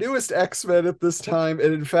 They were the newest X-Men at this time,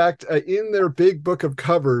 and in fact, in their big book of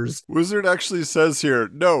covers, Wizard actually says here,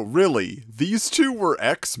 no, really, these two were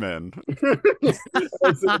X-Men.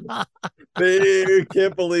 They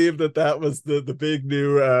can't believe that was the big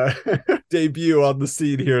new debut on the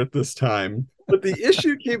scene here at this time. But the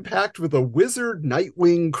issue came packed with a Wizard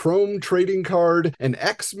Nightwing Chrome trading card, an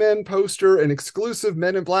X-Men poster, an exclusive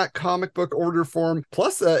Men in Black comic book order form,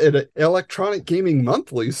 plus an Electronic Gaming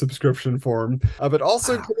Monthly subscription form. But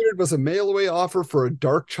also included was a mail-away offer for a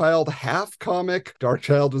Darkchild half comic.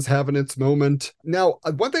 Darkchild was having its moment. Now,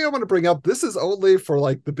 one thing I want to bring up, this is only for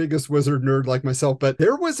like the biggest Wizard nerd like myself, but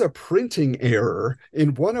there was a printing error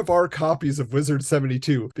in one of our copies of Wizard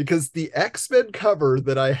 72 because the X-Men cover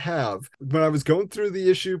that I have, when I was going through the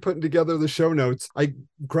issue, putting together the show notes, I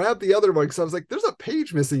grabbed the other one because I was like, there's a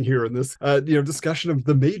page missing here in this discussion of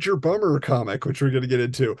the Major Bummer comic, which we're going to get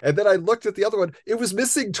into. And then I looked at the other one. It was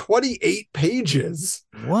missing 28 pages.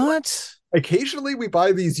 What? Occasionally we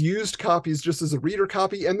buy these used copies just as a reader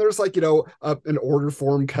copy, and there's like, an order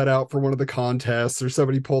form cut out for one of the contests, or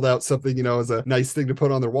somebody pulled out something, as a nice thing to put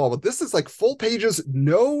on their wall. But this is like full pages,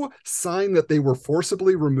 no sign that they were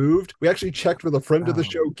forcibly removed. We actually checked with a friend of the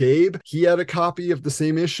show, Gabe. He had a copy of the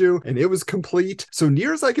same issue, and it was complete. So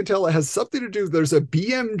near as I can tell, it has something to do, there's a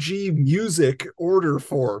BMG music order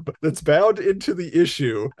form that's bound into the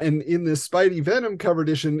issue. And in this Spidey Venom cover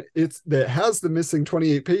edition, that has the missing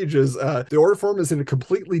 28 pages, the order form is in a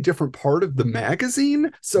completely different part of the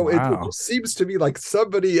magazine. So it seems to me like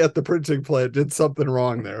somebody at the printing plant did something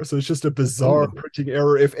wrong there. So it's just a bizarre printing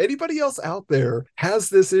error. If anybody else out there has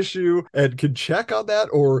this issue and can check on that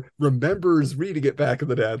or remembers reading it back in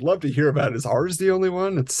the day, I'd love to hear about it. Is ours the only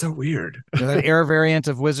one? It's so weird. That error variant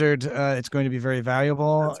of Wizard, it's going to be very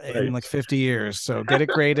valuable in like 50 years. So get it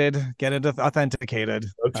graded, get it authenticated.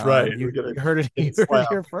 That's right. You heard it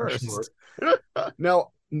here first. Sure.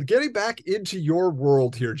 Now, getting back into your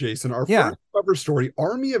world here, Jason, our first cover story,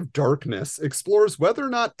 Army of Darkness, explores whether or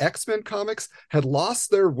not X-Men comics had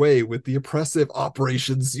lost their way with the oppressive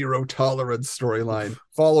Operation Zero Tolerance storyline,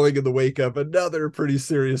 following in the wake of another pretty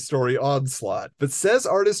serious story, Onslaught. But says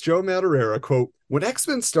artist Joe Madureira, quote, "When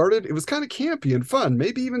X-Men started, it was kind of campy and fun,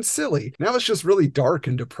 maybe even silly. Now it's just really dark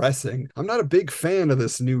and depressing. I'm not a big fan of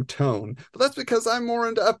this new tone, but that's because I'm more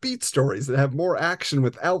into upbeat stories that have more action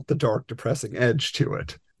without the dark, depressing edge to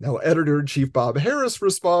it." Now, editor-in-chief Bob Harris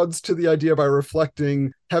responds to the idea by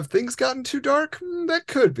reflecting, have things gotten too dark? That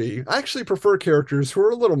could be. I actually prefer characters who are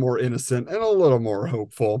a little more innocent and a little more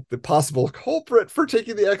hopeful. The possible culprit for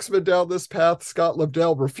taking the X-Men down this path, Scott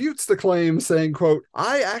Lobdell, refutes the claim, saying, quote,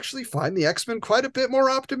 "I actually find the X-Men quite a bit more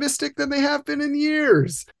optimistic than they have been in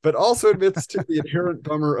years," but also admits to the inherent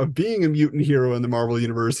bummer of being a mutant hero in the Marvel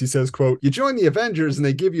Universe. He says, quote, "You join the Avengers and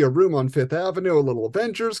they give you a room on Fifth Avenue, a little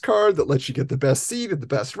Avengers card that lets you get the best seat at the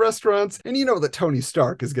best restaurants, and you know that Tony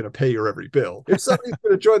Stark is going to pay your every bill. If somebody's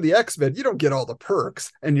going to join the X-Men, you don't get all the perks,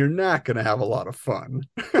 and you're not going to have a lot of fun."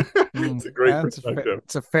 It's a great perspective.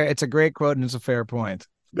 It's a great quote, and it's a fair point.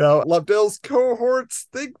 Now, Lobdell's cohorts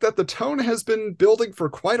think that the tone has been building for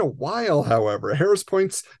quite a while, however. Harris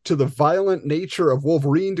points to the violent nature of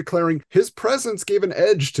Wolverine, declaring his presence gave an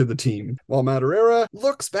edge to the team, while Madureira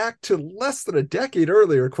looks back to less than a decade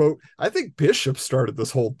earlier, quote, I think Bishop started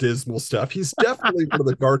this whole dismal stuff. He's definitely one of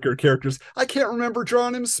the darker characters. I can't remember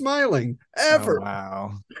drawing him smiling, ever. Oh,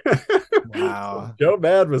 wow. Wow. Joe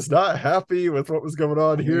Mad was not happy with what was going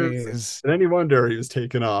on here. And any wonder he was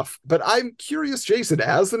taken off. But I'm curious, Jason,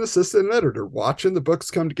 as an assistant editor, watching the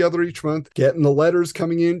books come together each month, getting the letters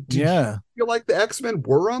coming in, did you feel like the X-Men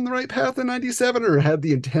were on the right path in 97, or had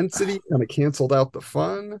the intensity kind of canceled out the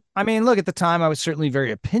fun? I mean, look, at the time I was certainly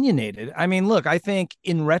very opinionated. I mean, look, I think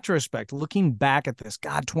in retrospect, looking back at this,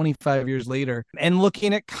 God, 25 years later, and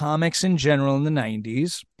looking at comics in general in the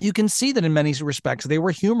 90s, you can see that in many respects, they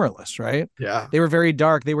were humorless, right? Yeah. They were very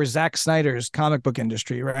dark. They were Zack Snyder's comic book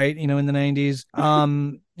industry, right? You know, in the 90s.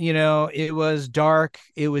 You know, it was dark,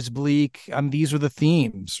 it was bleak. These were the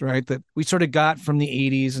themes, right, that we sort of got from the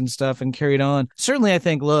 80s and stuff and carried on. Certainly, I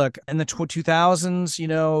think, look, in the 2000s, you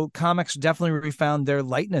know, comics definitely found their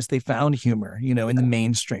lightness. They found humor, you know, in the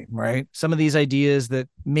mainstream, right? Some of these ideas that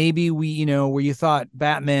maybe we, you know, where you thought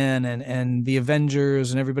Batman and the Avengers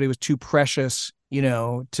and everybody was too precious, you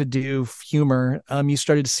know, to do humor, you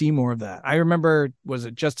started to see more of that. I remember, was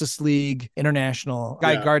it Justice League International?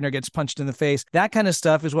 Guy Gardner gets punched in the face. That kind of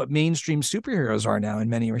stuff is what mainstream superheroes are now in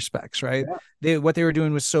many respects, right? Yeah. What they were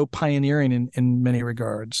doing was so pioneering in many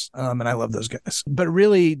regards. And I love those guys, but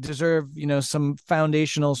really deserve, you know, some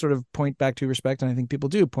foundational sort of point back to respect. And I think people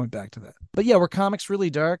do point back to that. But yeah, were comics really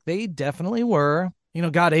dark? They definitely were. You know,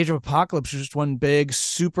 God, Age of Apocalypse was just one big,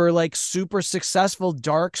 super successful,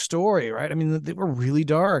 dark story, right? I mean, they were really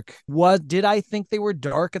dark. Did I think they were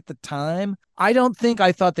dark at the time? I don't think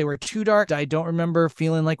I thought they were too dark. I don't remember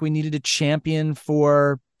feeling like we needed a champion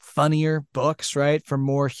for funnier books, right? For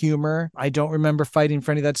more humor. I don't remember fighting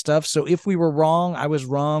for any of that stuff. So if we were wrong, I was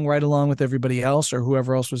wrong right along with everybody else or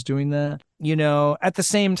whoever else was doing that. You know, at the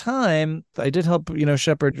same time, I did help, you know,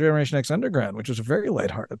 shepherd Generation X Underground, which was a very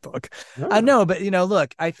lighthearted book. Oh. I know, but, you know,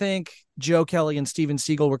 look, I think Joe Kelly and Steven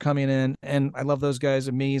Seagal were coming in, and I love those guys.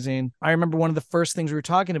 Amazing. I remember one of the first things we were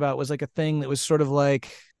talking about was like a thing that was sort of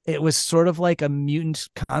like, it was sort of like a mutant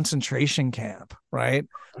concentration camp, right?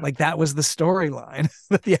 Like that was the storyline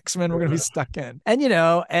that the X-Men were going to be stuck in. And, you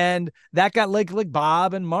know, and that got like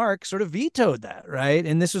Bob and Mark sort of vetoed that, right?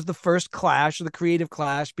 And this was the first clash, the creative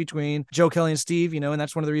clash between Joe Kelly and Steve, you know, and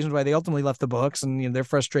that's one of the reasons why they ultimately left the books and, you know, their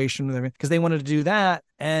frustration with everything, because they wanted to do that.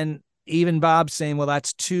 And even Bob saying, well,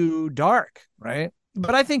 that's too dark, right?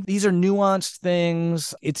 But I think these are nuanced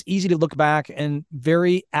things. It's easy to look back and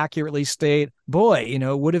very accurately state, boy, you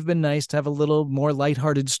know, it would have been nice to have a little more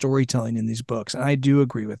lighthearted storytelling in these books. And I do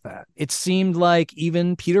agree with that. It seemed like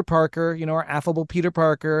even Peter Parker, you know, our affable Peter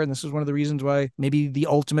Parker, and this is one of the reasons why maybe the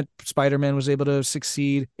Ultimate Spider-Man was able to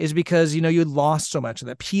succeed, is because, you know, you had lost so much of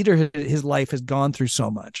that. Peter, his life has gone through so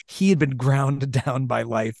much. He had been ground down by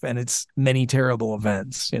life and its many terrible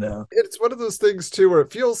events, you know. It's one of those things, too, where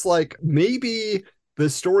it feels like maybe the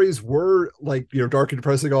stories were like, you know, dark and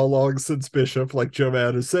depressing all along since Bishop, like Joe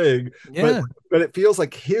Mad is saying. Yeah. But it feels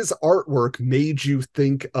like his artwork made you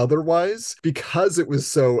think otherwise because it was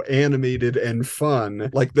so animated and fun.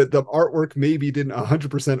 Like the artwork maybe didn't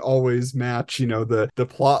 100% always match, you know, the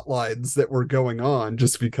plot lines that were going on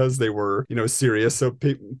just because they were, you know, serious. So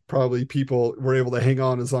probably people were able to hang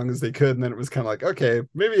on as long as they could. And then it was kind of like, okay,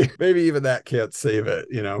 maybe even that can't save it,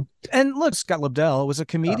 you know? And look, Scott Lobdell was a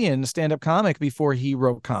comedian, stand-up comic before he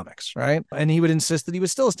wrote comics, right? And he would insist that he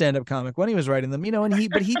was still a stand-up comic when he was writing them, you know, and he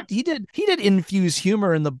did infuse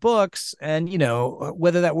humor in the books, and, you know,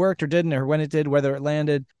 whether that worked or didn't, or when it did, whether it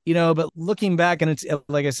landed, you know, but looking back, and it's,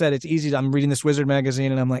 like I said, it's easy. I'm reading this Wizard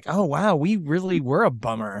magazine and I'm like, oh, wow, we really were a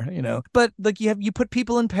bummer, you know, but like you put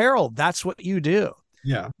people in peril. That's what you do.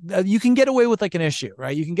 Yeah. You can get away with like an issue,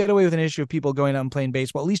 right? You can get away with an issue of people going out and playing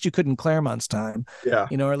baseball. At least you could in Claremont's time. Yeah.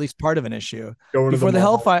 You know, or at least part of an issue. Before the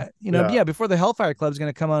Hellfire, you know, before the Hellfire Club is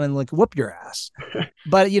going to come on and like whoop your ass.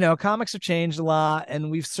 But, you know, comics have changed a lot, and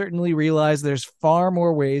we've certainly realized there's far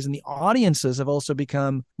more ways, and the audiences have also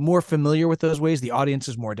become more familiar with those ways. The audience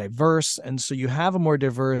is more diverse. And so you have a more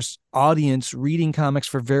diverse audience reading comics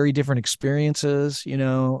for very different experiences, you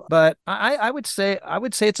know. But I would say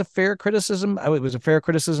it's a fair criticism. It was a fair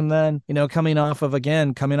criticism then, you know, coming off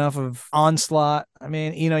of Onslaught. I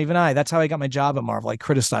mean, you know, that's how I got my job at Marvel. I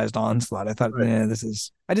criticized Onslaught. I thought,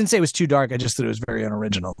 I didn't say it was too dark. I just thought it was very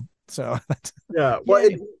unoriginal. So Yeah. Well,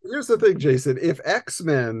 Yay. here's the thing, Jason. If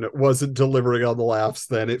X-Men wasn't delivering on the laughs,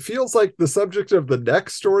 then it feels like the subject of the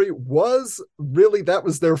next story was really, that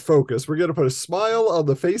was their focus. We're going to put a smile on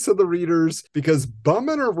the face of the readers because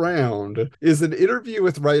Bumming Around is an interview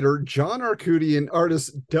with writer John Arcudi and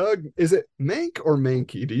artist Doug, is it Mank or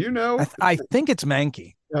Mankey? Do you know? I think it's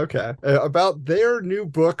Mankey. Okay. About their new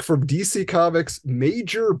book from DC Comics,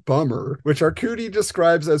 Major Bummer, which Arcudi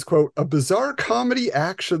describes as, quote, a bizarre comedy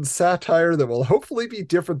action satire that will hopefully be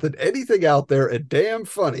different than anything out there and damn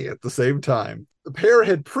funny at the same time. The pair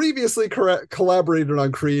had previously collaborated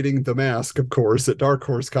on creating The Mask, of course, at Dark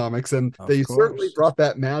Horse Comics, and they certainly brought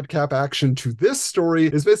that madcap action to this story.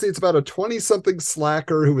 It's about a 20-something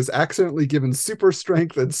slacker who was accidentally given super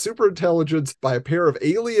strength and super intelligence by a pair of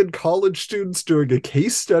alien college students doing a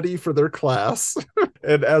case study for their class.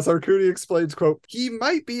 And as Arcudi explains, quote, he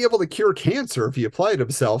might be able to cure cancer if he applied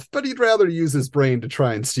himself, but he'd rather use his brain to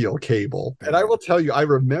try and steal cable. And I will tell you, I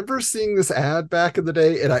remember seeing this ad back in the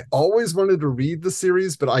day, and I always wanted to read the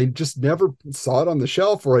series, but I just never saw it on the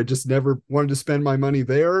shelf, or I just never wanted to spend my money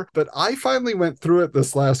there. But I finally went through it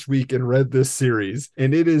this last week and read this series,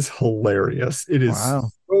 and it is hilarious. It is so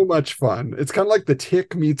much fun. It's kind of like The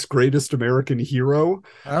Tick meets Greatest American Hero.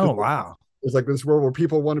 Oh, wow. There's like this world where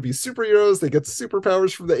people want to be superheroes. They get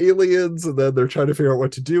superpowers from the aliens, and then they're trying to figure out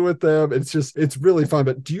what to do with them. It's really fun.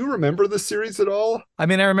 But do you remember the series at all? I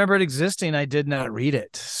mean, I remember it existing. I did not read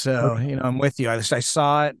it. So, I'm with you. I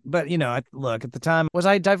saw it. But, look, at the time, was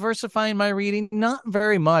I diversifying my reading? Not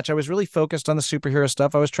very much. I was really focused on the superhero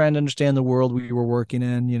stuff. I was trying to understand the world we were working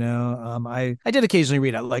in, I did occasionally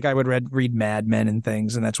read it. Like I would read Mad Men and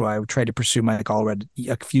things. And that's why I would try to pursue Mike Allred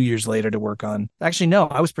a few years later to work on. Actually, no,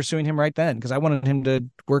 I was pursuing him right then, because I wanted him to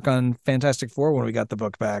work on Fantastic Four when we got the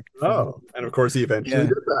book back. Oh, and of course he eventually did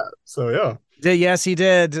that. So yeah. Yes, he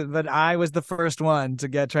did. But I was the first one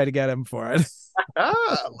to try to get him for it.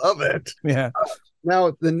 I love it. Yeah.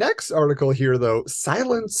 Now, the next article here, though,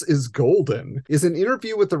 Silence is Golden, is an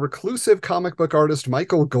interview with the reclusive comic book artist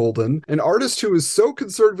Michael Golden, an artist who is so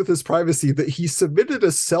concerned with his privacy that he submitted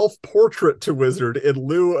a self-portrait to Wizard in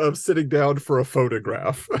lieu of sitting down for a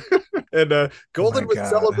photograph. And Golden was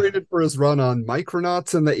celebrated for his run on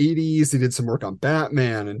Micronauts in the 80s. He did some work on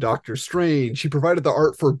Batman and Doctor Strange. He provided the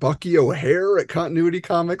art for Bucky O'Hare at Continuity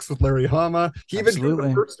Comics with Larry Hama. He even did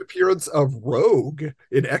the first appearance of Rogue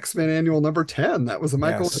in X-Men Annual number 10. That was a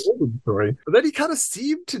Michael Golden story. But then he kind of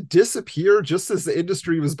seemed to disappear just as the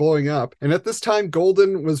industry was blowing up. And at this time,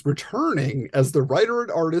 Golden was returning as the writer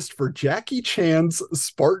and artist for Jackie Chan's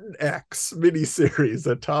Spartan X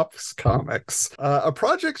miniseries at Topps Comics, a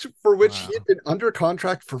project for which he had been under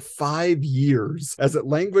contract for 5 years as it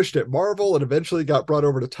languished at Marvel and eventually got brought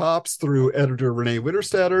over to Topps through editor Renee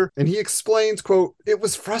Winterstatter. And he explains, quote, it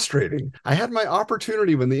was frustrating. I had my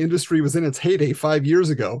opportunity when the industry was in its heyday 5 years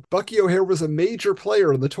ago. Bucky O'Hare was a major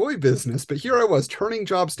player in the toy business, but here I was turning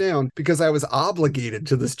jobs down because I was obligated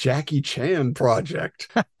to this Jackie Chan project.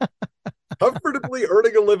 Comfortably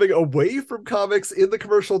earning a living away from comics in the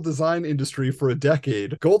commercial design industry for a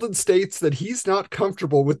decade, Golden states that he's not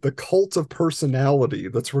comfortable with the cult of personality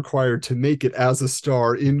that's required to make it as a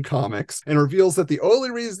star in comics, and reveals that the only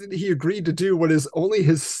reason he agreed to do what is only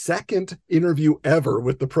his second interview ever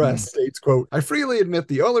with the press states, quote, I freely admit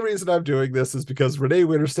the only reason I'm doing this is because Renee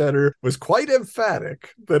Winterstatter was quite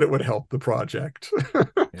emphatic that it would help the project.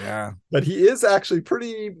 Yeah. But he is actually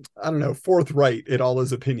pretty, forthright in all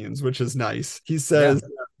his opinions, which is nice. He says,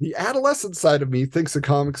 the adolescent side of me thinks the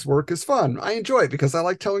comics work is fun. I enjoy it because I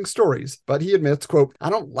like telling stories. But he admits, quote, I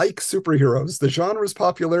don't like superheroes. The genre's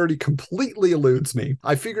popularity completely eludes me.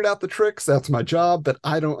 I figured out the tricks. That's my job, but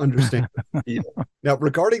I don't understand it. Now,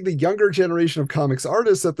 regarding the younger generation of comics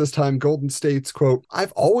artists at this time, Golden states, quote,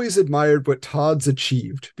 I've always admired what Todd's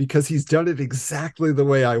achieved because he's done it exactly the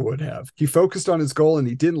way I would have. He focused on his goal and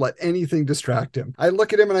he didn't let anything distract him. I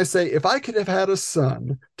look at him and I say, if I could have had a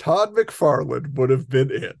son, Todd McFarlane would have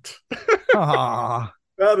been it. Aww.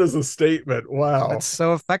 That is a statement. Wow. That's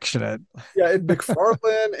so affectionate. Yeah, and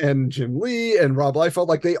McFarlane and Jim Lee and Rob Liefeld,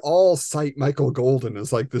 like they all cite Michael Golden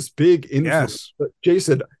as like this big influence. Yes. But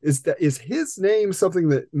Jason, is his name something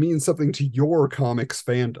that means something to your comics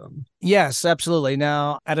fandom? Yes, absolutely.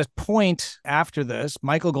 Now, at a point after this,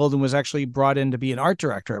 Michael Golden was actually brought in to be an art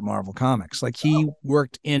director at Marvel Comics. Like he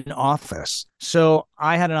worked in office. So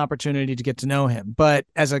I had an opportunity to get to know him. But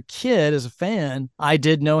as a kid, as a fan, I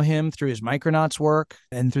did know him through his Micronauts work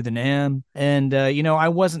and through the NAM. And, I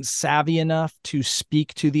wasn't savvy enough to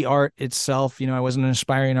speak to the art itself. I wasn't an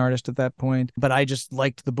aspiring artist at that point, but I just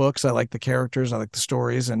liked the books. I liked the characters. I liked the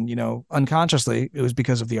stories. And, unconsciously, it was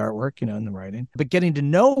because of the artwork, and the writing. But getting to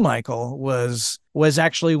know Michael Michael was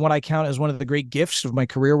actually what I count as one of the great gifts of my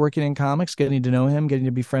career working in comics, getting to know him, getting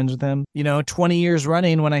to be friends with him, 20 years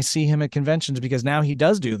running when I see him at conventions, because now he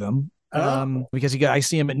does do them. Because I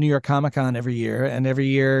see him at New York Comic Con every year, and every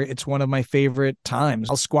year it's one of my favorite times.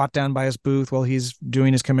 I'll squat down by his booth while he's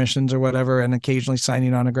doing his commissions or whatever, and occasionally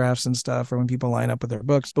signing autographs and stuff, or when people line up with their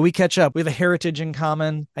books. But we catch up. We have a heritage in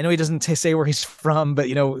common. I know he doesn't say where he's from, but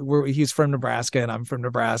he's from Nebraska and I'm from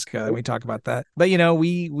Nebraska, and we talk about that. But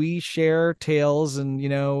we share tales,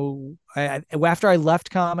 and after I left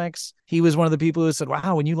comics, he was one of the people who said,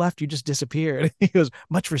 "Wow, when you left, you just disappeared." He goes,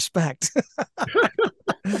 "Much respect."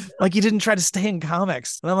 Like, you didn't try to stay in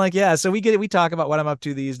comics. And I'm like, yeah. So we talk about what I'm up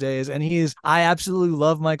to these days. And I absolutely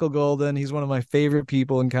love Michael Golden. He's one of my favorite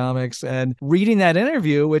people in comics. And reading that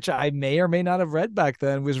interview, which I may or may not have read back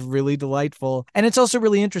then, was really delightful. And it's also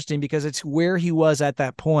really interesting because it's where he was at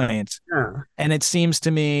that point. Yeah. And it seems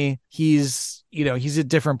to me he's at a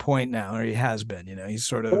different point now, or he has been, he's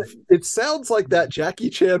sort of. It sounds like that Jackie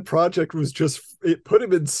Chan project was it put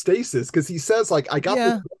him in stasis, because he says, like, I got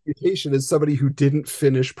this reputation as somebody who didn't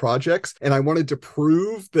finish projects, and I wanted to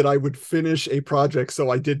prove that I would finish a project, so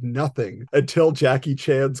I did nothing until Jackie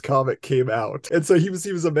Chan's comic came out. And so he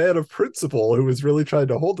was a man of principle who was really trying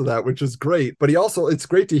to hold to that, which is great. But it's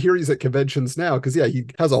great to hear he's at conventions now, because he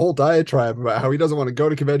has a whole diatribe about how he doesn't want to go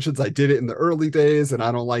to conventions. I did it in the early days, and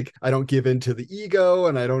I don't give in to the ego,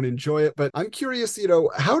 and I don't enjoy it. But I'm curious,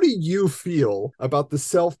 how do you feel about the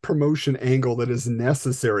self-promotion angle that is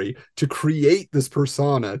necessary to create this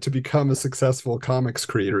persona to become a successful comics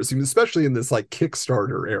creator, especially in this like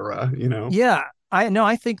Kickstarter era, Yeah.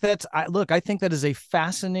 I think I think that is a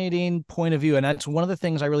fascinating point of view. And that's one of the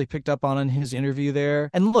things I really picked up on in his interview there.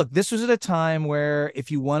 And look, this was at a time where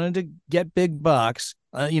if you wanted to get big bucks,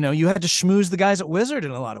 you had to schmooze the guys at Wizard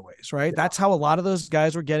in a lot of ways, right? Yeah. That's how a lot of those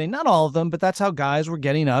guys were getting, not all of them, but that's how guys were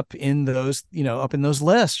getting up in those, up in those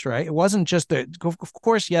lists, right? It wasn't just that, of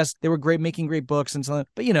course, yes, they were great, making great books and so on.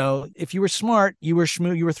 But, if you were smart, you were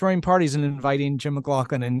throwing parties and inviting Jim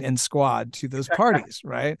McLaughlin and Squad to those parties,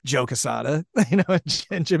 right? Joe Quesada,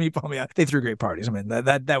 and Jimmy Palmiotti, they threw great parties. I mean,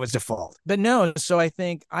 that was default. But no, so I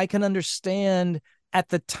think I can understand at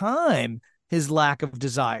the time his lack of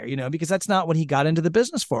desire, because that's not what he got into the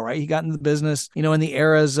business for, right? He got into the business, in the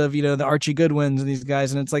eras of, the Archie Goodwins and these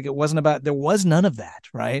guys. And it's like, there was none of that,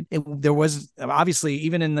 right? There was, obviously,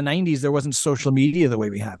 even in the 90s, there wasn't social media the way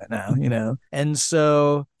we have it now, And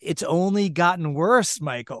so it's only gotten worse,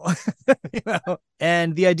 Michael.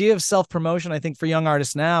 And the idea of self-promotion, I think, for young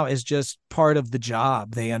artists now is just part of the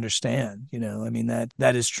job. They understand,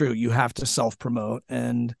 that is true. You have to self-promote,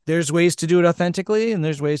 and there's ways to do it authentically, and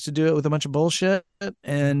there's ways to do it with a bunch of bullshit.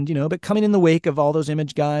 And, but coming in the wake of all those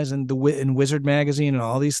image guys and and Wizard Magazine and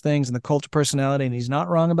all these things and the cult of personality, and he's not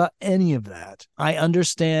wrong about any of that. I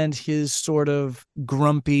understand his sort of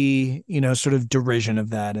grumpy, sort of derision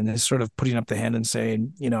of that, and his sort of putting up the hand and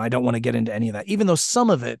saying, I don't want to get into any of that, even though some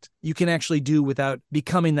of it you can actually do without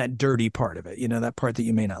becoming that dirty part of it, that part that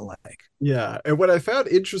you may not like. Yeah. And what I found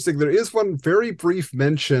interesting, there is one very brief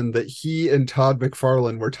mention that he and Todd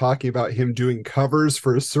McFarlane were talking about him doing covers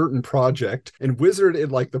for a certain project. And Wizard, in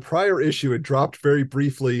like the prior issue, had dropped very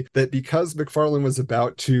briefly that because McFarlane was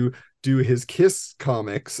about to do his Kiss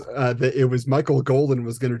comics, that it was Michael Golden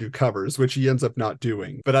was going to do covers, which he ends up not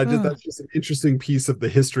doing. But that's just an interesting piece of the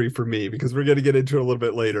history for me, because we're going to get into it a little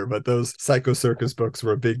bit later, but those Psycho Circus books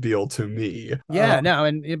were a big deal to me. Yeah,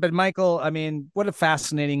 but Michael, I mean, what a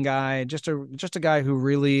fascinating guy, just a guy who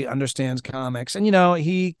really understands comics. And,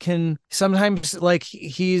 he can sometimes, like,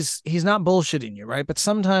 he's not bullshitting you, right? But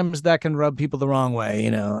sometimes that can rub people the wrong way,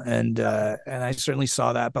 and I certainly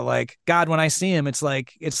saw that. But like, God, when I see him, it's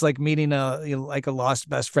like meeting a lost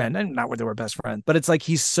best friend, and not where they were best friends, but it's like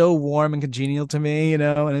he's so warm and congenial to me, and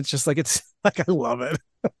it's just like, it's like, I love it.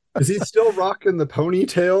 Is he still rocking the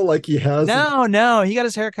ponytail like he has? No, he got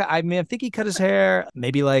his hair cut. I mean, I think he cut his hair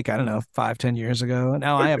maybe 5-10 years ago.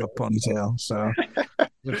 Now I have a ponytail, so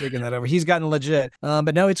we're taking that over. He's gotten legit,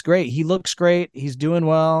 but no, it's great. He looks great. He's doing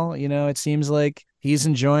well. It seems like he's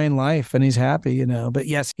enjoying life and he's happy. But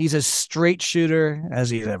yes, he's as straight shooter as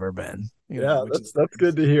he's ever been. That's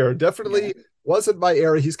good to hear. Definitely wasn't my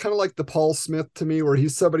era. He's kind of like the Paul Smith to me, where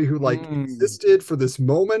he's somebody who existed for this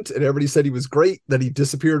moment, and everybody said he was great, that he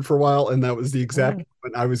disappeared for a while, and that was the exact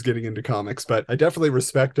moment I was getting into comics. But I definitely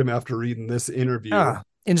respect him after reading this interview.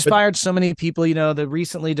 Inspired so many people, the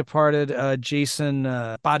recently departed Jason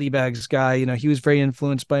Body Bags guy, he was very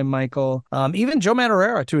influenced by Michael. Even Joe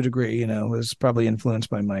Madureira, to a degree, was probably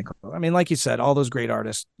influenced by Michael. I mean, like you said, all those great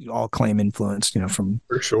artists all claim influence, from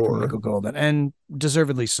Michael Golden, and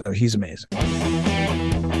deservedly so. He's amazing.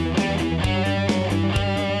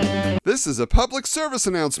 This is a public service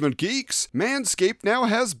announcement, geeks. Manscaped now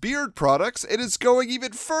has beard products and is going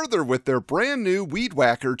even further with their brand new Weed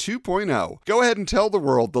Whacker 2.0. Go ahead and tell the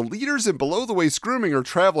world the leaders in below-the-waist grooming are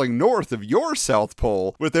traveling north of your South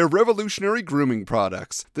Pole with their revolutionary grooming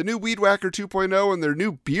products. The new Weed Whacker 2.0 and their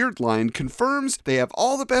new beard line confirms they have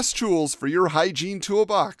all the best tools for your hygiene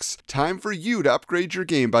toolbox. Time for you to upgrade your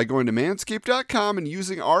game by going to manscaped.com and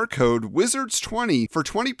using our code WIZARDS20 for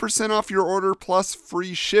 20% off your order plus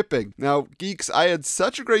free shipping. Now, geeks, I had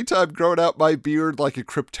such a great time growing out my beard like a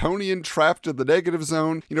Kryptonian trapped in the negative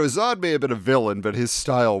zone. You know, Zod may have been a villain, but his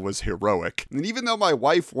style was heroic. And even though my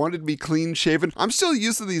wife wanted me clean shaven, I'm still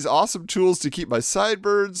using these awesome tools to keep my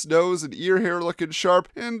sideburns, nose, and ear hair looking sharp,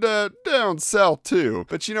 and down south too.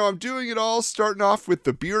 But you know, I'm doing it all starting off with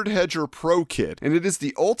the Beard Hedger Pro Kit, and it is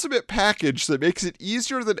the ultimate package that makes it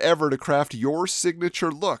easier than ever to craft your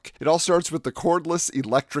signature look. It all starts with the cordless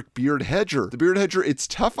electric Beard Hedger. The Beard Hedger, it's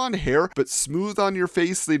tough on hair, but smooth on your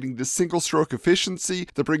face, leading to single stroke efficiency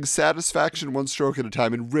that brings satisfaction one stroke at a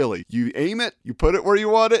time. And really, you aim it, you put it where you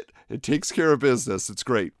want it, it takes care of business. It's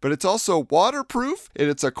great. But it's also waterproof, and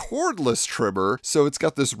it's a cordless trimmer, so it's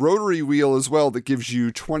got this rotary wheel as well that gives you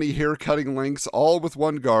 20 hair cutting lengths, all with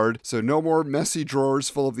one guard, so no more messy drawers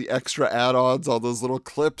full of the extra add-ons, all those little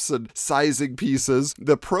clips and sizing pieces.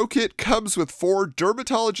 The Pro Kit comes with 4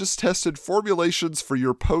 dermatologist-tested formulations for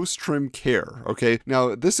your post-trim care, okay?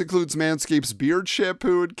 Now, this includes Manscaped's beard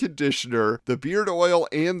shampoo and conditioner, the beard oil,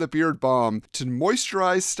 and the beard balm to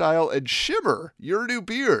moisturize, style, and shimmer your new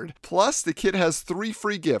beard. Plus, the kit has 3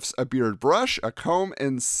 free gifts: a beard brush, a comb,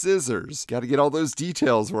 and scissors. Gotta get all those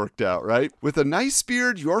details worked out, right? With a nice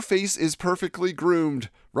beard, your face is perfectly groomed.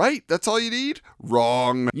 Right? That's all you need?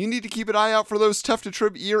 Wrong. You need to keep an eye out for those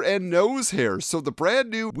tough-to-trim ear and nose hairs, so the brand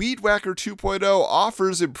new Weed Whacker 2.0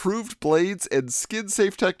 offers improved blades and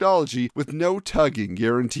skin-safe technology with no tugging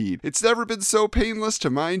guaranteed. It's never been so painless to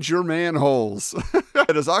mind your manholes.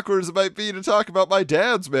 And as awkward as it might be to talk about my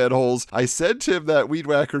dad's manholes, I sent him that Weed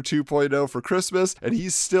Whacker 2.0 for Christmas, and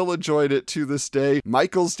he's still enjoyed it to this day.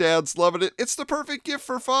 Michael's dad's loving it. It's the perfect gift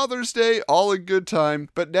for Father's Day, all in good time.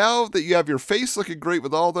 But now that you have your face looking great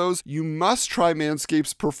with all those, you must try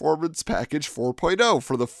Manscaped's Performance Package 4.0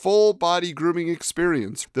 for the full body grooming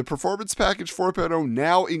experience. The Performance Package 4.0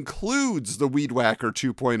 now includes the Weed Whacker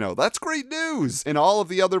 2.0. That's great news! And all of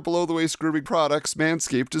the other below-the-waist grooming products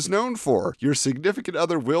Manscaped is known for. Your significant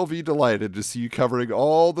other will be delighted to see you covering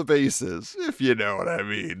all the bases, if you know what I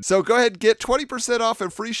mean. So go ahead and get 20% off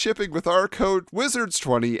and free shipping with our code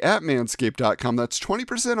WIZARDS20 at manscaped.com. That's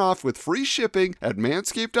 20% off with free shipping at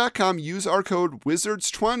manscaped.com. Use our code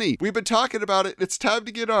WIZARDS20. We've been talking about it. It's time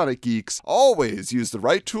to get on it, geeks. Always use the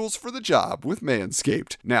right tools for the job with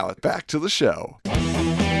Manscaped. Now, back to the show.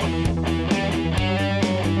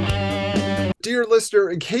 Dear listener,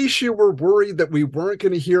 in case you were worried that we weren't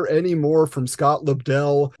going to hear any more from Scott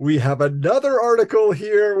Lobdell, we have another article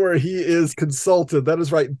here where he is consulted. That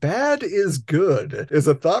is right. Bad is Good is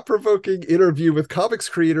a thought-provoking interview with comics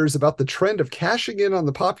creators about the trend of cashing in on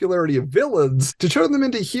the popularity of villains to turn them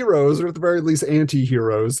into heroes, or at the very least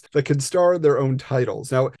anti-heroes, that can star in their own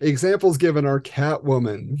titles. Now, examples given are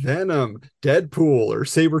Catwoman, Venom, Deadpool, or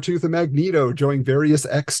Sabretooth and Magneto joining various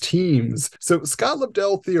X teams. So Scott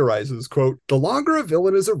Lobdell theorizes, quote, "The longer a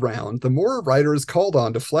villain is around, the more a writer is called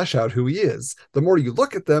on to flesh out who he is. The more you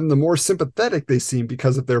look at them, the more sympathetic they seem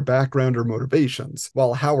because of their background or motivations."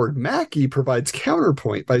 While Howard Mackie provides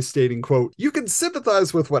counterpoint by stating, quote, "You can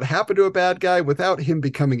sympathize with what happened to a bad guy without him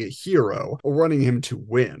becoming a hero or wanting him to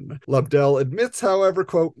win." Lobdell admits, however,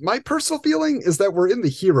 quote, "My personal feeling is that we're in the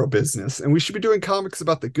hero business and we should be doing comics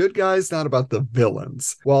about the good guys, not about the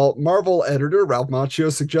villains." While Marvel editor Ralph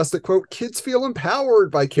Macchio suggests that, quote, "Kids feel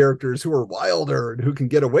empowered by characters who are wilder and who can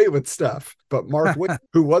get away with stuff." But Mark Waid,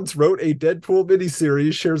 who once wrote a Deadpool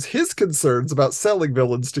miniseries, shares his concerns about selling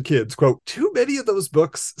villains to kids. Quote, "Too many of those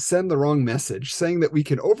books send the wrong message, saying that we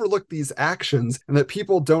can overlook these actions and that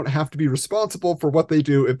people don't have to be responsible for what they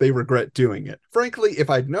do if they regret doing it. Frankly, if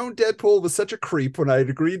I'd known Deadpool was such a creep when I'd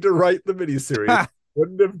agreed to write the miniseries,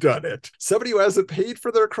 wouldn't have done it. Somebody who hasn't paid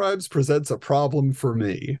for their crimes presents a problem for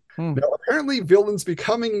me." Now, apparently villains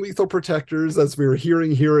becoming lethal protectors, as we're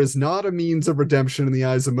hearing here, is not a means of redemption in the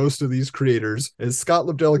eyes of most of these creators, as Scott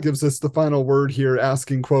Lobdell gives us the final word here,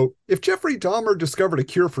 asking, quote, "If Jeffrey Dahmer discovered a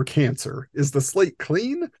cure for cancer, is the slate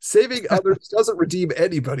clean? Saving others doesn't redeem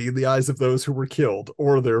anybody in the eyes of those who were killed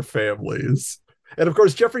or their families." And of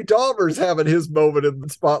course, Jeffrey Dahmer's having his moment in the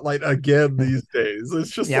spotlight again these days.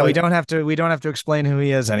 It's just we don't have to explain who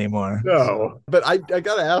he is anymore. No, but I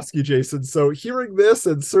got to ask you, Jason. So hearing this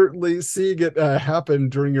and certainly seeing it happen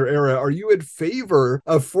during your era, are you in favor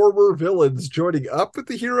of former villains joining up with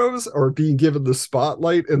the heroes or being given the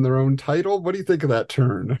spotlight in their own title? What do you think of that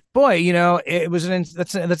turn? Boy, it was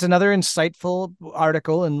that's another insightful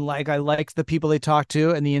article, and I liked the people they talked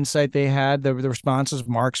to and the insight they had, the responses,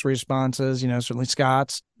 Mark's responses, certainly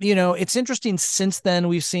Scott's. It's interesting. Since then,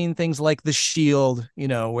 we've seen things like The Shield,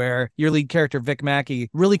 where your lead character, Vic Mackey,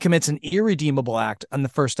 really commits an irredeemable act on the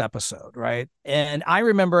first episode, right? And I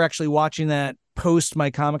remember actually watching that post my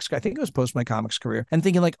comics career and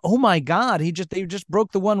thinking like, oh my God, they just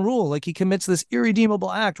broke the one rule. Like, he commits this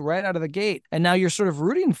irredeemable act right out of the gate. And now you're sort of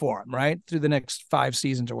rooting for him, right? Through the next 5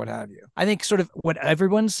 seasons or what have you. I think sort of what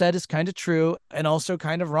everyone said is kind of true and also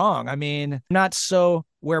kind of wrong. I mean, not so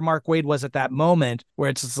where Mark Waid was at that moment, where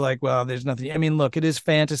it's just like, well, there's nothing. I mean, look, it is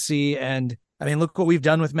fantasy. And I mean, look what we've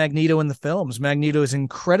done with Magneto in the films. Magneto is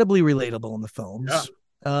incredibly relatable in the films. Yeah.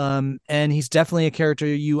 And he's definitely a character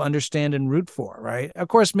you understand and root for, right? Of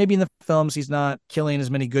course, maybe in the films, he's not killing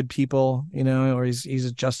as many good people, or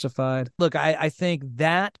he's justified. Look, I think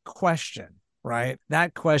that question, right?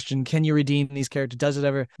 That question, can you redeem these characters? Does it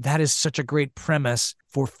ever? That is such a great premise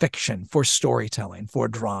for fiction, for storytelling, for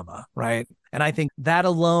drama, right? And I think that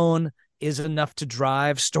alone is enough to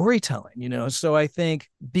drive storytelling, So I think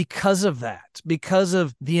because of that, because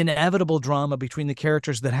of the inevitable drama between the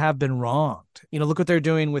characters that have been wronged, look what they're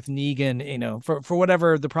doing with Negan, for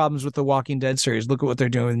whatever the problems with the Walking Dead series, look at what they're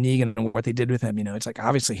doing with Negan and what they did with him. It's like,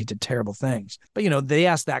 obviously he did terrible things, but they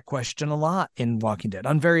asked that question a lot in Walking Dead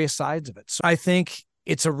on various sides of it. So I think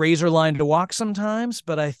it's a razor line to walk sometimes,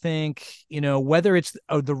 but I think, whether it's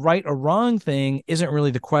the right or wrong thing isn't really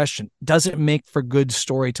the question. Does it make for good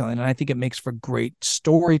storytelling? And I think it makes for great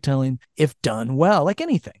storytelling if done well, like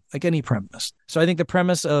anything, like any premise. So I think the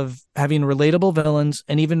premise of having relatable villains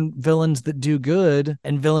and even villains that do good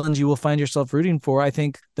and villains you will find yourself rooting for, I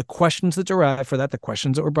think the questions that derive for that, the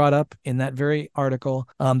questions that were brought up in that very article,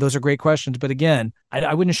 those are great questions. But again,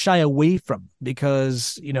 I wouldn't shy away from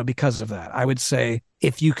because of that. I would say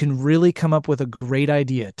if you can really come up with a great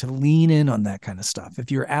idea to lean in on that kind of stuff, if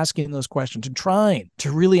you're asking those questions and trying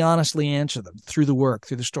to really honestly answer them through the work,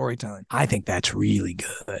 through the storytelling, I think that's really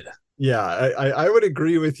good. Yeah, I would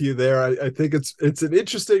agree with you there. I think it's an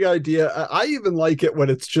interesting idea. I even like it when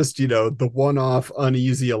it's just, the one-off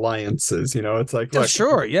uneasy alliances. It's like, look,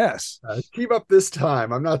 sure, yes. Team up this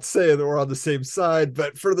time. I'm not saying that we're on the same side,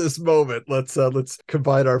 but for this moment, let's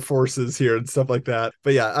combine our forces here and stuff like that.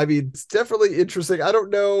 But yeah, I mean, it's definitely interesting. I don't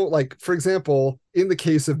know, like, for example, in the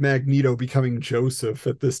case of Magneto becoming Joseph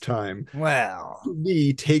at this time, well, to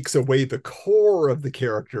me, takes away the core of the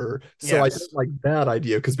character. So yes. I don't like that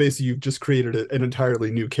idea because basically you've just created an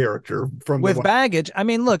entirely new character with baggage. I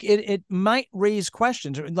mean, look, it might raise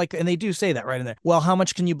questions, like, and they do say that right in there. Well, how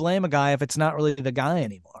much can you blame a guy if it's not really the guy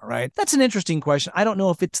anymore, right? That's an interesting question. I don't know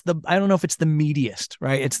if it's the meatiest,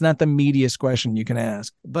 right? It's not the meatiest question you can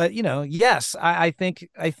ask, but yes, I think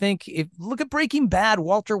if look at Breaking Bad,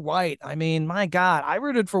 Walter White. I mean, my God. I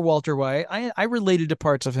rooted for Walter White. I related to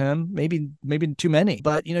parts of him, maybe too many,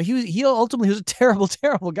 but he ultimately was a terrible,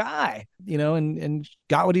 terrible guy, and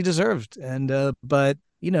got what he deserved. And but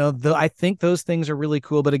I think those things are really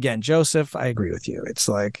cool. But again, Joseph, I agree with you. It's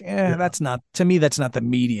like, that's not the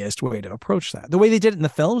meatiest way to approach that. The way they did it in the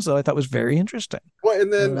films, though, I thought was very interesting. Well,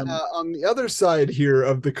 and then on the other side here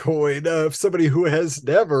of the coin of somebody who has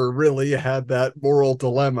never really had that moral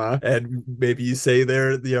dilemma, and maybe you say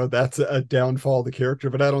there, that's a downfall of the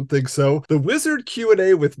character, but I don't think so. The Wizard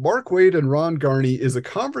Q&A with Mark Waid and Ron Garney is a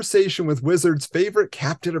conversation with Wizard's favorite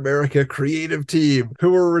Captain America creative team,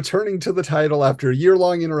 who are returning to the title after a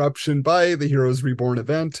year-long interruption by the Heroes Reborn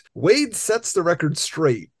event. Waid sets the record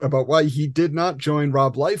straight about why he did not join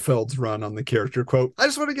Rob Liefeld's run on the character. Quote, I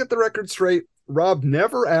just want to get the record straight. Rob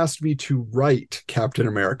never asked me to write Captain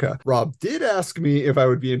America. Rob did ask me if I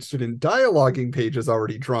would be interested in dialoguing pages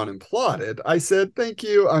already drawn and plotted. I said, thank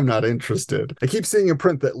you, I'm not interested. I keep seeing a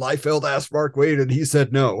print that Liefeld asked Mark Waid and he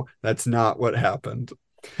said no. That's not what happened.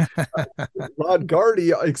 Ron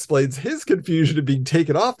Garney explains his confusion of being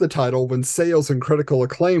taken off the title when sales and critical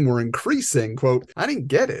acclaim were increasing. Quote, I didn't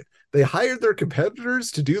get it. They hired their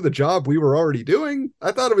competitors to do the job we were already doing.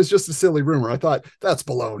 I thought it was just a silly rumor. I thought, that's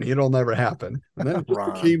baloney. It'll never happen. And then it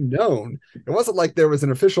became known. It wasn't like there was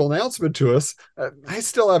an official announcement to us. I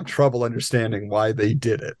still have trouble understanding why they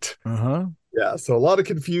did it. Uh-huh. Yeah, so a lot of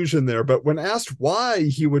confusion there. But when asked why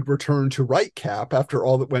he would return to write Cap after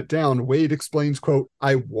all that went down, Wade explains, quote,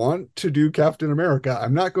 "I want to do Captain America.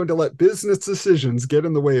 I'm not going to let business decisions get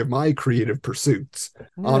in the way of my creative pursuits."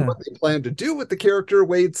 On what they plan to do with the character,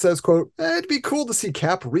 Wade says, quote, "It'd be cool to see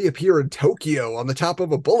Cap reappear in Tokyo on the top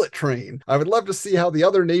of a bullet train. I would love to see how the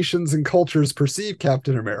other nations and cultures perceive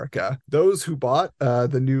Captain America. Those who bought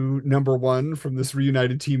the new #1 from this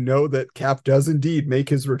reunited team know that Cap does indeed make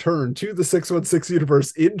his return to the 616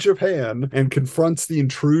 universe in Japan and confronts the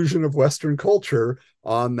intrusion of Western culture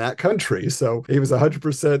on that country." So he was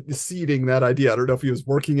 100% seeding that idea. I don't know if he was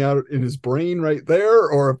working out in his brain right there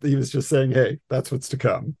or if he was just saying, hey, that's what's to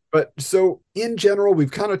come. But so in general,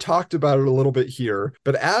 we've kind of talked about it a little bit here,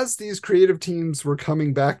 but as these creative teams were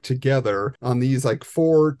coming back together on these like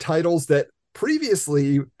 4 titles that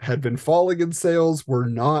previously had been falling in sales, were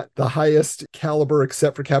not the highest caliber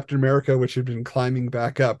except for Captain America, which had been climbing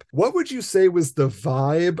back up. What would you say was the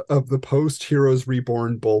vibe of the post Heroes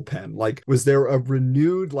Reborn bullpen? Like, was there a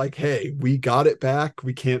renewed, like, hey, we got it back,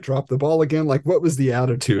 we can't drop the ball again? Like, what was the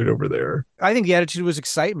attitude over there? I think the attitude was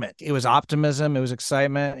excitement. It was optimism. It was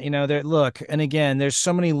excitement. You know, look, and again, there's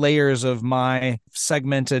so many layers of my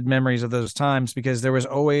segmented memories of those times because there was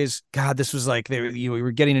always, God, this was like we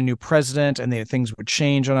were getting a new president and things would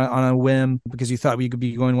change on a whim because you thought we could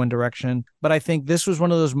be going one direction. But I think this was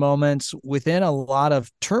one of those moments within a lot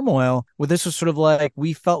of turmoil where this was sort of like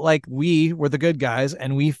we felt like we were the good guys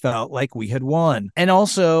and we felt like we had won. And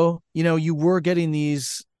also, you know, you were getting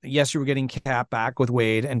these. Yes, you were getting Cap back with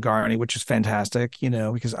Wade and Garney, which is fantastic, you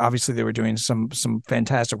know, because obviously they were doing some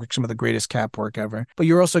fantastic work, some of the greatest Cap work ever. But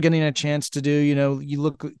you're also getting a chance to do, you know, you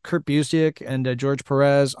look at Kurt Busiek and George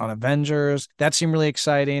Perez on Avengers. That seemed really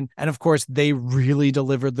exciting. And of course, they really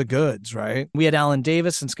delivered the goods, right? We had Alan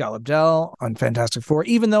Davis and Scott Lobdell on Fantastic Four,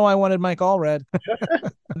 even though I wanted Mike Allred.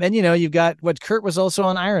 And, you know, you've got what Kurt was also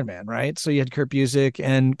on Iron Man, right? So you had Kurt Busiek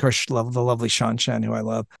and, of course, the lovely Sean Chen, who I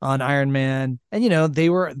love, on Iron Man. And, you know,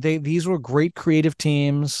 these were great creative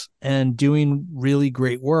teams and doing really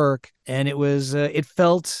great work. And it was, it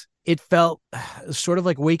felt sort of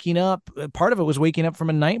like waking up. Part of it was waking up from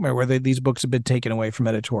a nightmare where these books have been taken away from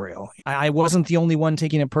editorial. I wasn't the only one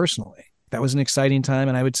taking it personally. That was an exciting time,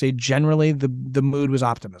 and I would say generally the mood was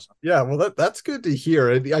optimism. Yeah, well, that's good to hear.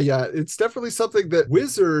 And yeah, it's definitely something that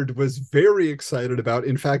Wizard was very excited about.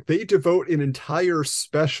 In fact, they devote an entire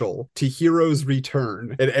special to Heroes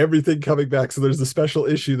Return and everything coming back. So there's a special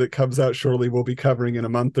issue that comes out shortly we'll be covering in a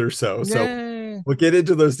month or so. So we'll get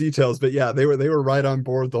into those details, but yeah, they were right on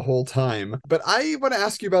board the whole time. But I want to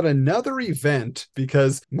ask you about another event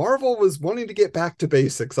because Marvel was wanting to get back to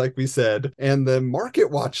basics, like we said, and the Market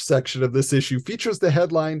Watch section of this issue features the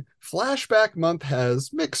headline, "Flashback Month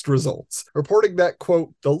has mixed results," reporting that,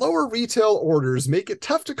 quote, "The lower retail orders make it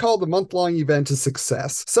tough to call the month-long event a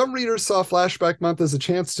success. Some readers saw Flashback Month as a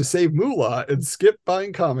chance to save moolah and skip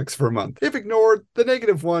buying comics for a month. If ignored, the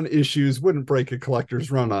 -1 issues wouldn't break a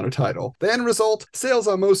collector's run on a title. The end result, sales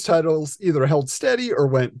on most titles either held steady or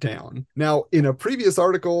went down." Now, in a previous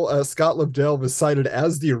article, Scott Lobdell was cited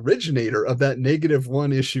as the originator of that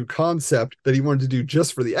 -1 issue concept that he wanted to do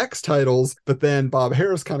just for the X titles, but then Bob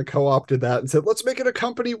Harris kind of co-opted that and said, let's make it a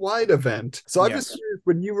company-wide event. So I'm just curious,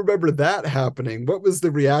 when you remember that happening, what was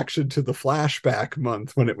the reaction to the Flashback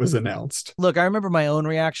Month when it was announced? Look, I remember my own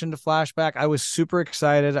reaction to Flashback. I was super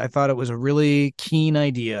excited. I thought it was a really keen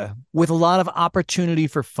idea with a lot of opportunity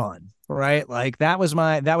for fun. Right. Like that was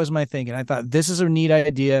my thinking. I thought this is a neat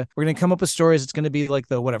idea. We're going to come up with stories. It's going to be like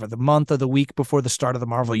the month or the week before the start of the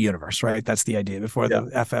Marvel universe. Right. That's the idea before the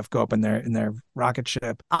FF go up in their rocket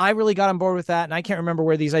ship. I really got on board with that. And I can't remember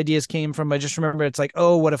where these ideas came from. I just remember it's like,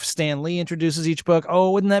 oh, what if Stan Lee introduces each book?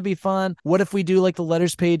 Oh, wouldn't that be fun? What if we do like the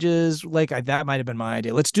letters pages? That might have been my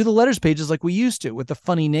idea. Let's do the letters pages like we used to with the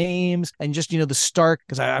funny names and just, you know, the stark,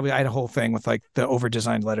 because I had a whole thing with like the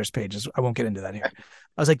over-designed letters pages. I won't get into that here.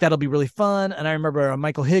 I was like, that'll be really fun. And I remember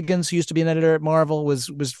Michael Higgins, who used to be an editor at Marvel, was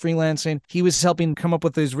freelancing. He was helping come up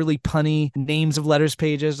with those really punny names of letters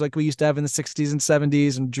pages like we used to have in the 60s and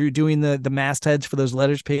 70s and doing the mastheads for those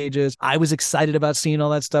letters pages. I was excited about seeing all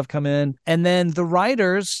that stuff come in. And then the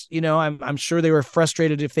writers, you know, I'm sure they were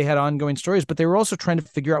frustrated if they had ongoing stories, but they were also trying to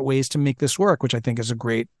figure out ways to make this work, which I think is a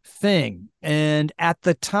great thing. And at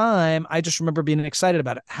the time, I just remember being excited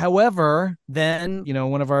about it. However, then, you know,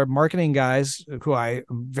 one of our marketing guys, who I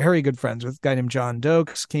am very good friends with, a guy named John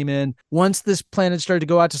Dokes, came in. Once this plan had started to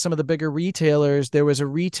go out to some of the bigger retailers, there was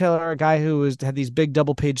a guy who had these big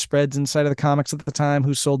double-page spreads inside of the comics at the time,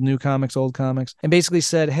 who sold new comics, old comics, and basically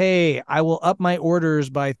said, hey, I will up my orders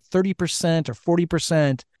by 30% or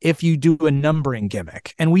 40% if you do a numbering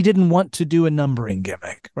gimmick. And we didn't want to do a numbering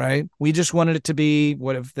gimmick, right? We just wanted it to be,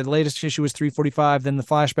 what if the latest issue was 345, then the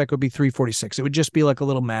flashback would be 346. It would just be like a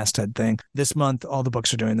little masthead thing. This month, all the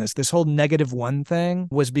books are doing this. This whole -1 thing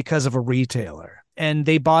was because of a retailer. And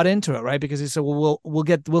they bought into it, right? Because he said, well,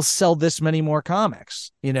 we'll sell this many more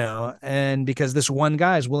comics, and because this one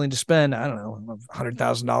guy is willing to spend, I don't know,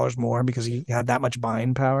 $100,000 more because he had that much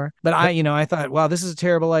buying power. But I thought, wow, this is a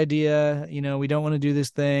terrible idea. We don't want to do this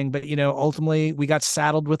thing. But, ultimately we got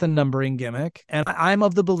saddled with a numbering gimmick. And I'm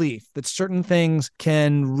of the belief that certain things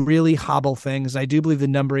can really hobble things. I do believe the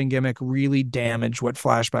numbering gimmick really damaged what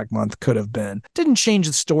Flashback Month could have been. Didn't change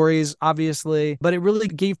the stories, obviously, but it really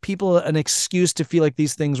gave people an excuse to feel like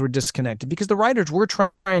these things were disconnected, because the writers were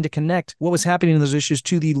trying to connect what was happening in those issues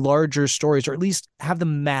to the larger stories, or at least have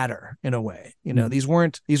them matter in a way. These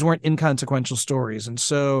weren't inconsequential stories. And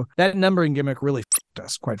so that numbering gimmick really f***ed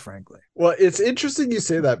us, quite frankly. Well, it's interesting you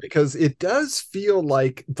say that, because it does feel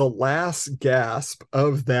like the last gasp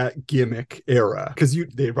of that gimmick era, because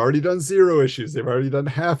they've already done 0 issues. They've already done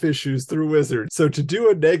half issues through Wizard. So to do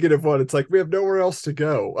a -1, it's like we have nowhere else to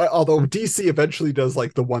go. Although DC eventually does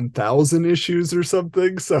like the 1,000 issues or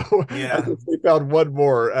something. So yeah. I think we found one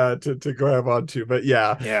more to grab onto. But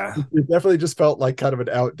yeah, it definitely just felt like kind of an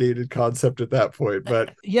outdated concept at that point.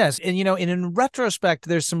 But yes. And, in retrospect,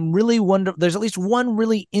 there's some really there's at least one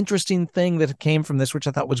really interesting thing that came from this, which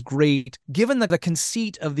I thought was great. Given the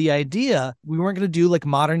conceit of the idea, we weren't going to do like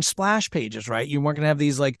modern splash pages, right? You weren't going to have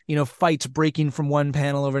these fights breaking from one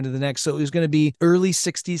panel over into the next. So it was going to be early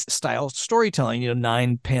 60s style storytelling,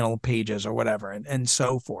 9-panel pages or whatever, and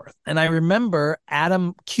so forth. And I remember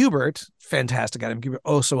Adam Kubert, fantastic Adam Kubert,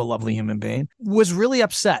 also a lovely human being, was really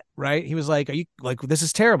upset, right? He was like, are you like, this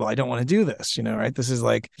is terrible. I don't want to do this, right? This is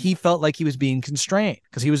like, he felt like he was being constrained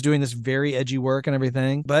because he was doing this very edgy work and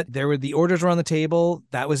everything, but the orders were on the table.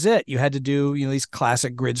 That was it. You had to do, these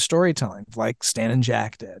classic grid storytelling like Stan and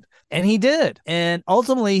Jack did. And he did. And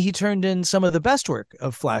ultimately, he turned in some of the best work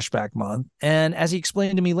of Flashback Month. And as he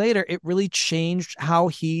explained to me later, it really changed how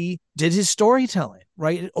he did his storytelling,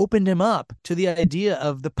 right? It opened him up to the idea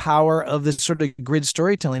of the power of this sort of grid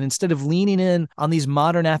storytelling. Instead of leaning in on these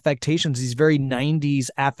modern affectations, these very 90s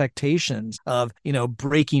affectations of,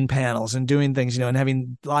 breaking panels and doing things, and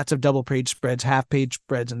having lots of double page spreads, half page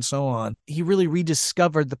spreads, and so on. He really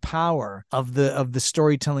rediscovered the power of the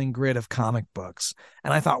storytelling grid of comic books.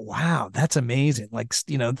 And I thought, wow, that's amazing. Like,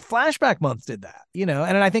 Flashback Month did that,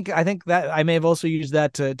 and I think that I may have also used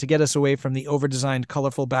that to get us away from the over-designed,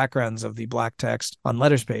 colorful backgrounds of the black text on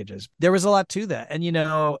letters pages. There was a lot to that. And,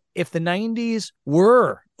 if the 90s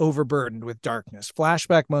were overburdened with darkness,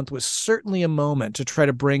 Flashback Month was certainly a moment to try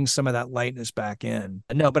to bring some of that lightness back in.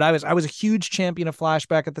 No, but I was a huge champion of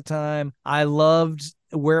Flashback at the time. I loved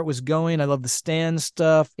where it was going. I love the Stan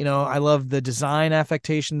stuff. I love the design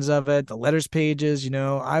affectations of it, the letters pages.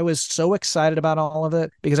 I was so excited about all of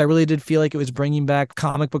it because I really did feel like it was bringing back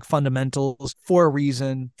comic book fundamentals for a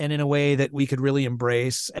reason and in a way that we could really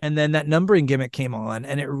embrace. And then that numbering gimmick came on,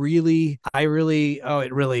 and it really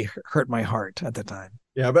hurt my heart at the time.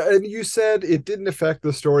 Yeah, and you said it didn't affect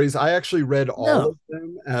the stories. I actually read all of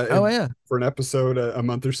them for an episode a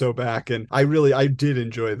month or so back, and I did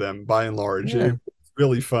enjoy them by and large. Yeah.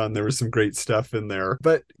 Really fun. There was some great stuff in there.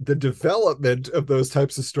 But the development of those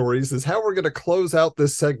types of stories is how we're going to close out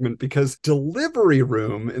this segment, because Delivery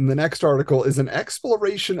Room in the next article is an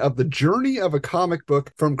exploration of the journey of a comic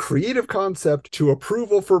book from creative concept to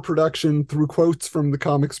approval for production through quotes from the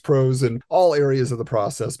comics pros in all areas of the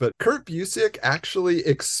process. But Kurt Busiek actually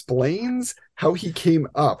explains how he came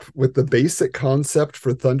up with the basic concept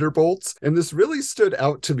for Thunderbolts. And this really stood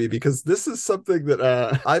out to me because this is something that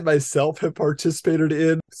I myself have participated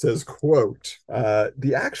in. It says, quote,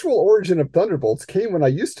 the actual origin of Thunderbolts came when I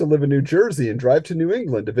used to live in New Jersey and drive to New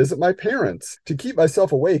England to visit my parents. To keep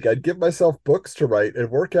myself awake, I'd give myself books to write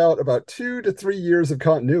and work out about 2 to 3 years of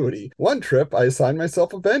continuity. One trip, I assigned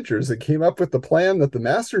myself Avengers and came up with the plan that the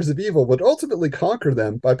Masters of Evil would ultimately conquer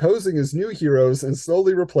them by posing as new heroes and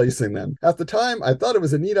slowly replacing them. At the time, I thought it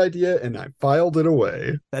was a neat idea and I filed it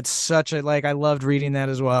away. That's such I loved reading that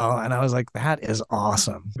as well. And I was like, that is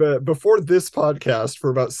awesome. But before this podcast, for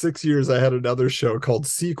about 6 years, I had another show called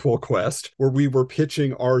Sequel Quest, where we were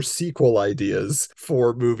pitching our sequel ideas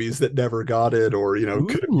for movies that never got it or,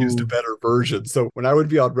 could have used a better version. So when I would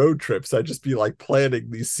be on road trips, I'd just be like planning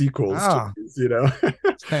these sequels to these,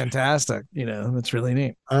 It's fantastic. That's really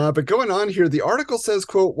neat. But going on here, the article says,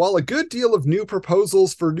 quote, while a good deal of new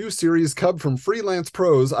proposals for new series come from freelance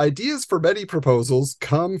pros, ideas for many proposals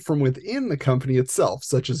come from within the company itself,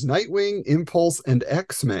 such as Nightwing, Impulse, and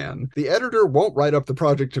X-Man. The editor won't write up the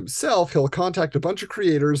project himself. He'll contact a bunch of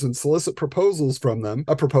creators and solicit proposals from them.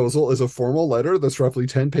 A proposal is a formal letter that's roughly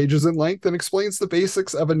 10 pages in length and explains the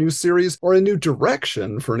basics of a new series or a new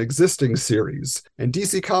direction for an existing series. And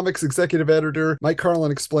DC Comics executive editor Mike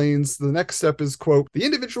Carlin explains the next step is, quote, the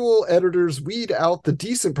individual editors weed out the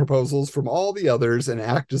decent proposals from all the others and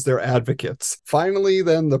act as their advocates. Finally,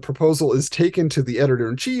 then, the proposal is taken to the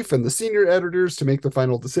editor-in-chief and the senior editors to make the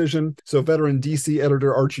final decision. So veteran DC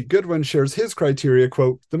editor Archie Goodwin shares his criteria,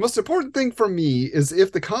 quote, the most important thing for me is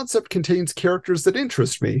if the concept contains characters that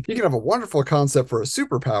interest me. You can have a wonderful concept for a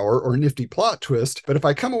superpower or a nifty plot twist, but if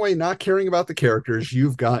I come away not caring about the characters,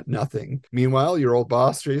 you've got nothing. Meanwhile, your old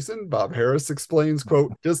boss, Jason, Bob Harris, explains,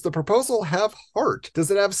 quote, does the proposal have heart?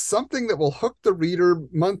 Does it have something that will hook the reader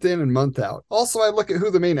month in and month out? Also, I look at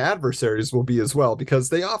who the main adversaries will be as well, because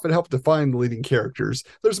they often help define the leading characters.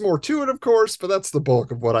 There's more to it, of course, but that's the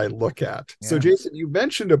bulk of what I look at. Yeah. So, Jason, you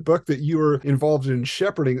mentioned a book that you were involved in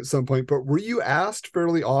shepherding at some point, but were you asked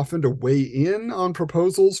fairly often to weigh in on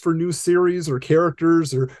proposals for new series or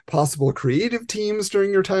characters or possible creative teams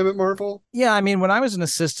during your time at Marvel? Yeah, I mean, when I was an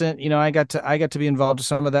assistant, I got to be involved with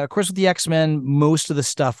some of that. Of course, with the X-Men, most of the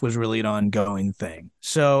stuff was really an ongoing thing.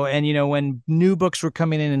 So, and when new books were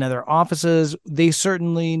coming in other offices, they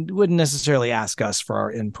certainly wouldn't necessarily ask us for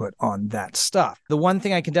our input on that stuff. The one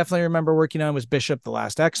thing I can definitely remember working on was Bishop, the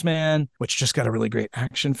Last X-Man, which just got a really great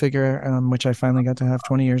action figure, which I finally got to have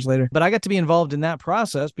 20 years later. But I got to be involved in that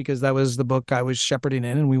process because that was the book I was shepherding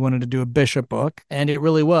in, and we wanted to do a Bishop book. And it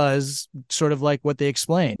really was sort of like what they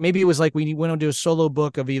explained. Maybe it was like we went to do a solo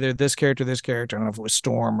book of either this character. I don't know if it was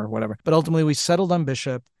Storm or whatever. But ultimately, we settled on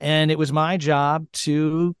Bishop, and it was my job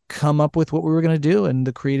to come up with what we were going to do and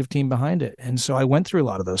the creative team behind it. And so I went through a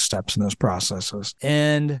lot of those steps and those processes.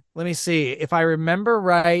 And let me see if I remember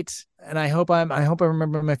right. And I hope I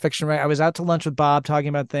remember my fiction right. I was out to lunch with Bob talking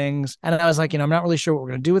about things. And I was like, I'm not really sure what we're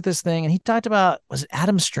going to do with this thing. And he talked about, was it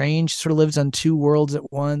Adam Strange sort of lives on two worlds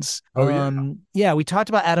at once? Oh, yeah. Yeah, we talked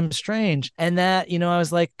about Adam Strange. And that, I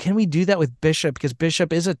was like, can we do that with Bishop? Because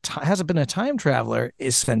Bishop hasn't been a time traveler,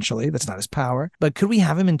 essentially. That's not his power. But could we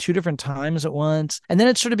have him in two different times at once? And then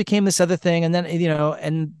it sort of became this other thing. And then,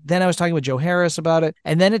 and then I was talking with Joe Harris about it.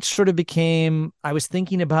 And then it sort of became, I was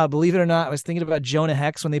thinking about, believe it or not, I was thinking about Jonah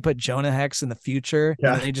Hex when they put Jonah Hex in the future.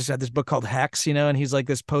 Yeah. And they just had this book called Hex, and he's like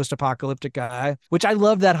this post-apocalyptic guy, which I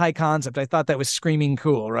love that high concept. I thought that was screaming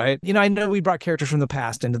cool, right? I know we brought characters from the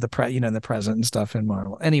past into the the present and stuff in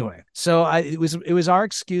Marvel. Anyway, so it was our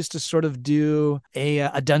excuse to sort of do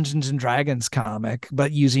a Dungeons and Dragons comic,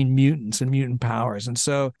 but using mutants and mutant powers. And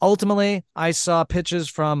so ultimately, I saw pitches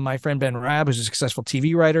from my friend Ben Rabb, who's a successful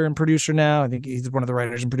TV writer and producer now. I think he's one of the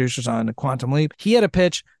writers and producers on Quantum Leap. He had a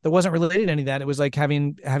pitch that wasn't related to any of that. It was like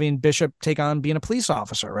having Bishop take on being a police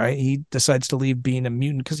officer, right? He decides to leave being a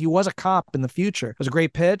mutant because he was a cop in the future. It was a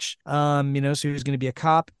great pitch. So he was going to be a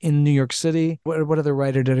cop in New York City. What other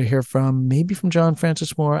writer did I hear from? Maybe from John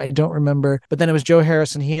Francis Moore. I don't remember. But then it was Joe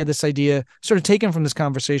Harris, and he had this idea sort of taken from this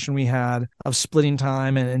conversation we had of splitting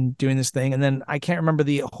time and doing this thing. And then I can't remember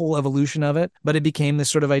the whole evolution of it, but it became this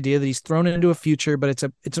sort of idea that he's thrown into a future, but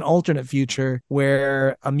it's an alternate future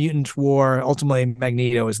where a mutant war, ultimately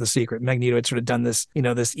Magneto is the secret. Magneto had sort of done this,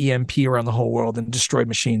 this EMP around the whole world and destroyed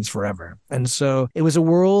machines forever. And so it was a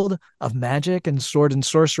world of magic and sword and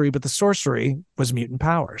sorcery, but the sorcery was mutant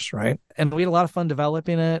powers, right? And we had a lot of fun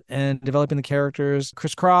developing it and developing the characters.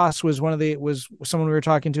 Chris Cross was someone we were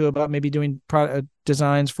talking to about maybe doing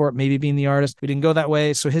designs for it, maybe being the artist. We didn't go that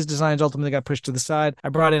way, so his designs ultimately got pushed to the side. I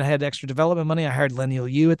had extra development money. I hired Lenny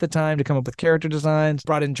Liu at the time to come up with character designs,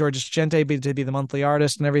 brought in George Gente to be the monthly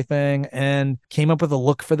artist and everything, and came up with a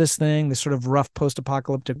look for this thing, this sort of rough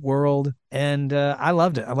post-apocalyptic world. And I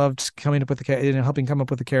loved it. I loved coming up with helping come up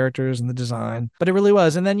with the characters and the design. But it really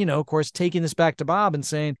was. And then, of course, taking this back to Bob and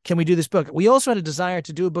saying, can we do this book? We also had a desire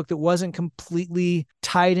to do a book that wasn't completely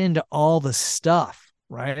tied into all the stuff.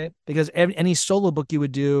 Right? Because any solo book you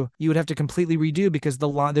would do, you would have to completely redo because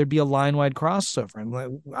there'd be a line-wide crossover.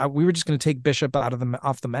 And we were just going to take Bishop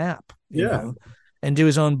off the map. And do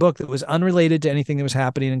his own book that was unrelated to anything that was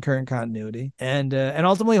happening in current continuity. And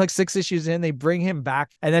ultimately, like 6 issues in, they bring him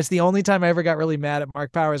back. And that's the only time I ever got really mad at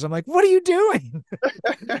Mark Powers. I'm like, what are you doing?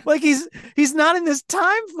 Like he's not in this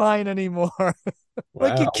timeline anymore.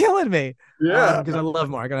 Like, you're killing me. Yeah. Because I love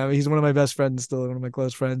Mark. And he's one of my best friends, still one of my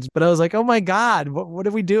close friends. But I was like, oh my God, what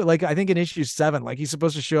did we do? Like, I think in issue 7, like he's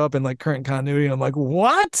supposed to show up in like current continuity. And I'm like,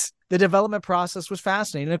 what? the development process was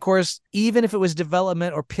fascinating. And of course, even if it was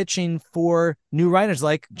development or pitching for new writers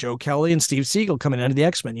like Joe Kelly and Steve Siegel coming into the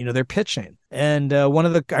X-Men, they're pitching. And I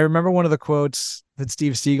remember one of the quotes that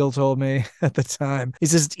Steve Siegel told me at the time. He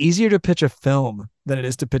says, it's easier to pitch a film than it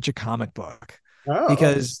is to pitch a comic book. Oh.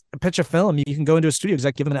 Because pitch a film, you can go into a studio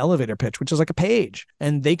exec, give them an elevator pitch, which is like a page,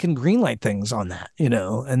 and they can greenlight things on that,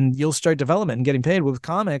 and you'll start development and getting paid. With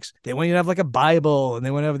comics, they want you to have like a Bible, and they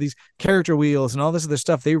want to have these character wheels and all this other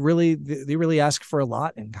stuff. They really ask for a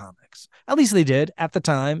lot in comics. At least they did at the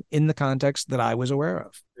time in the context that I was aware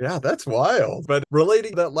of. Yeah, that's wild. But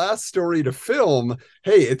relating that last story to film,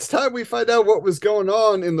 hey, it's time we find out what was going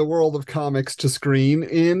on in the world of comics to screen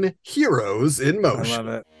in Heroes in Motion. I love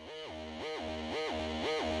it.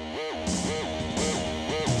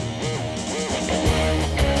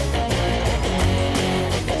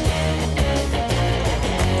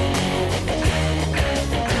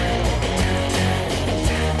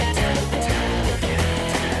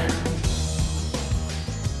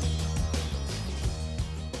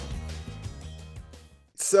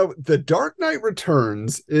 So The Dark Knight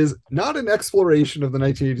Returns is not an exploration of the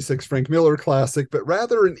 1986 Frank Miller classic, but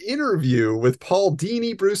rather an interview with Paul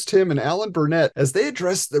Dini, Bruce Timm, and Alan Burnett as they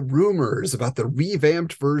address the rumors about the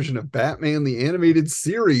revamped version of Batman the Animated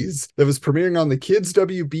Series that was premiering on the Kids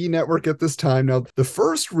WB network at this time. Now, the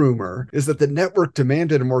first rumor is that the network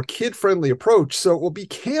demanded a more kid-friendly approach, so it will be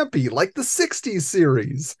campy like the 60s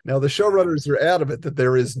series. Now, the showrunners are adamant that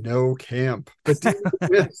there is no camp, but Dini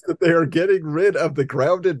admits that they are getting rid of the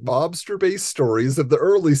grounded mobster-based stories of the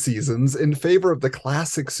early seasons in favor of the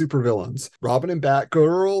classic supervillains. Robin and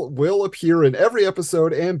Batgirl will appear in every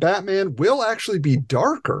episode, and Batman will actually be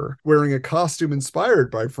darker, wearing a costume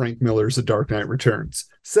inspired by Frank Miller's A Dark Knight Returns.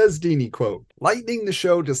 Says Dini, quote, lightening the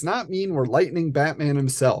show does not mean we're lightening Batman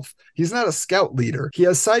himself. He's not a scout leader. He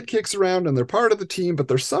has sidekicks around and they're part of the team, but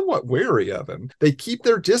they're somewhat wary of him. They keep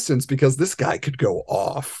their distance because this guy could go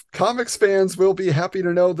off. Comics fans will be happy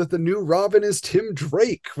to know that the new Robin is Tim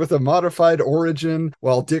Drake with a modified origin,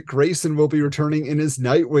 while Dick Grayson will be returning in his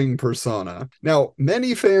Nightwing persona. Now,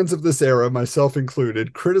 many fans of this era, myself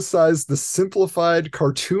included, criticized the simplified,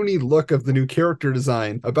 cartoony look of the new character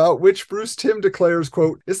design, about which Bruce Timm declares,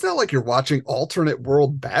 quote, it's not like you're watching alternate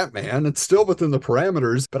world Batman. It's still within the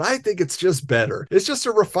parameters, but I think it's just better. It's just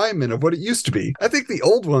a refinement of what it used to be. I think the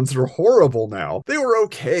old ones are horrible now. They were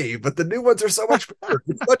okay, but the new ones are so much better.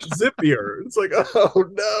 It's much zippier. It's like, oh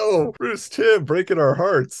no, Bruce Timm breaking our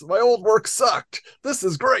hearts. My old work sucked. This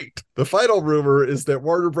is great. The final rumor is that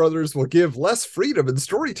Warner Brothers will give less freedom in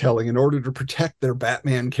storytelling in order to protect their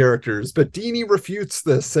Batman characters, but Dini refutes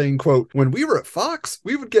this, saying, quote, when we were at Fox,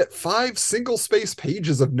 we would get 5 single-space pages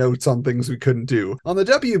of notes on things we couldn't do. On the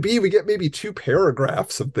WB, we get maybe 2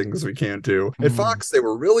 paragraphs of things we can't do. At Fox, they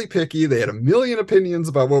were really picky. They had a million opinions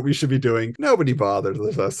about what we should be doing. Nobody bothered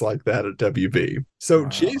with us like that at WB. So,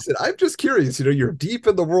 Jason, I'm just curious, you're deep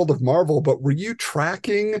in the world of Marvel, but were you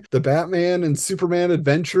tracking the Batman and Superman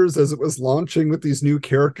adventures as it was launching with these new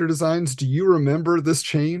character designs? Do you remember this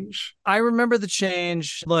change? I remember the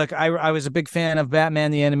change. Look, I was a big fan of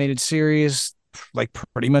Batman the Animated Series, like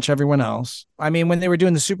pretty much everyone else. I mean, when they were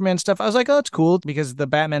doing the Superman stuff, I was like, oh, it's cool, because the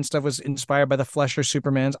Batman stuff was inspired by the Fleischer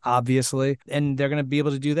Supermans, obviously, and they're going to be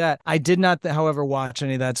able to do that. I did not, however, watch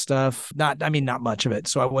any of that stuff. Not much of it.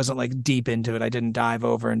 So I wasn't like deep into it. I didn't dive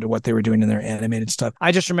over into what they were doing in their animated stuff.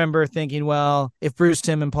 I just remember thinking, well, if Bruce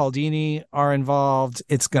Timm and Paul Dini are involved,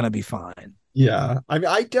 it's going to be fine. Yeah. I mean,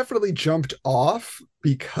 I definitely jumped off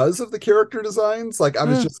because of the character designs. Like, I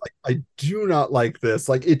was just like, I do not like this.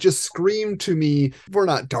 Like, it just screamed to me, we're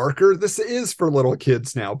not darker. This is for little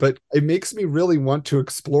kids now. But it makes me really want to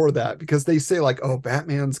explore that, because they say like, oh,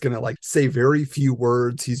 Batman's gonna like say very few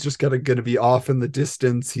words. He's just gonna be off in the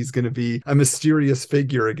distance. He's gonna be a mysterious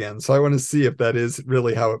figure again. So I want to see if that is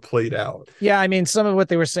really how it played out. Yeah, I mean, some of what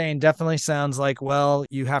they were saying definitely sounds like, well,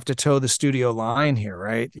 you have to toe the studio line here,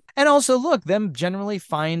 right? And also, look, them generally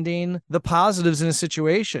finding the positives in a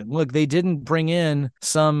situation. Look, they didn't bring in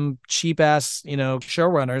some cheap ass,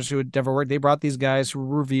 showrunners who had never worked. They brought these guys who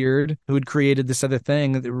were revered, who had created this other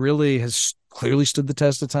thing that really has clearly stood the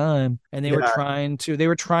test of time. And they were trying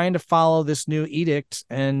to follow this new edict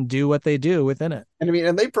and do what they do within it. And I mean,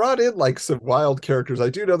 and they brought in like some wild characters. I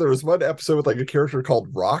do know there was one episode with like a character called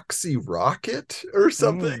Roxy Rocket or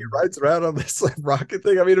something. He rides around on this like rocket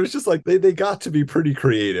thing. I mean, it was just like they got to be pretty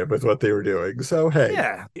creative with what they were doing. So, hey.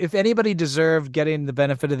 Yeah. If anybody deserved getting the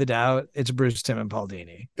benefit of the doubt, it's Bruce Timm and Paul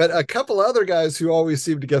Dini. But a couple other guys who always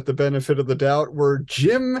seem to get the benefit of the doubt were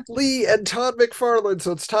Jim Lee and Todd McFarlane.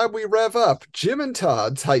 So it's time we rev up Jim and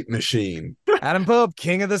Todd's hype machine. Adam Pope,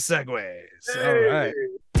 king of the segues. Hey. All right.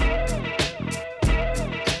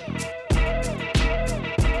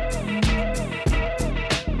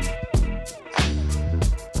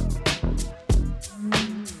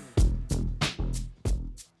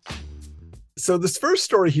 So this first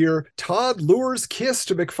story here, Todd lures Kiss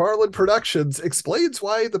to McFarlane Productions, explains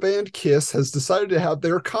why the band Kiss has decided to have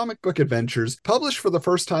their comic book adventures published for the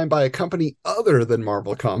first time by a company other than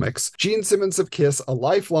Marvel Comics. Gene Simmons of Kiss, a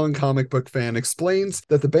lifelong comic book fan, explains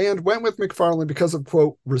that the band went with McFarlane because of,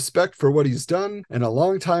 quote, respect for what he's done and a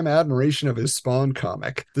longtime admiration of his Spawn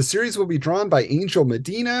comic. The series will be drawn by Angel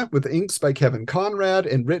Medina, with inks by Kevin Conrad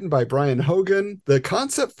and written by Brian Hogan. The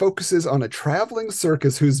concept focuses on a traveling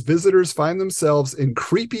circus whose visitors find themselves in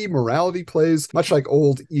creepy morality plays, much like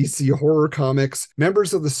old EC horror comics.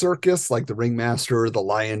 Members of the circus, like the Ringmaster or the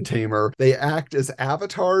Lion Tamer, they act as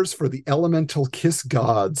avatars for the elemental Kiss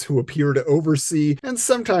gods who appear to oversee and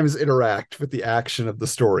sometimes interact with the action of the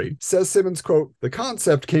story. Says Simmons, quote, the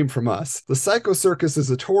concept came from us. The Psycho Circus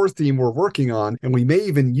is a tour theme we're working on, and we may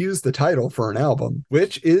even use the title for an album,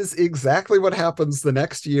 which is exactly what happens the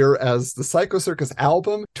next year as the Psycho Circus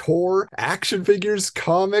album, tour, action figures,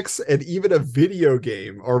 comics, and even a video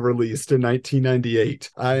game are released in 1998.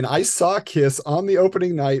 And I saw Kiss on the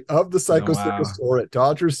opening night of the Psycho Circus tour at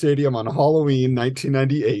Dodger Stadium on Halloween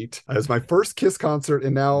 1998. It was my first Kiss concert,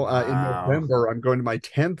 and now in November, I'm going to my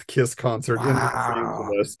 10th Kiss concert in Los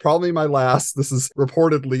Angeles. Probably my last. This is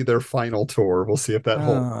reportedly their final tour. We'll see if that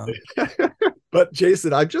holds. But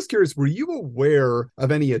Jason, I'm just curious, were you aware of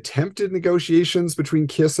any attempted negotiations between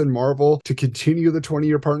Kiss and Marvel to continue the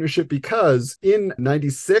 20-year partnership? Because in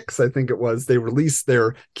 96, I think it was, they released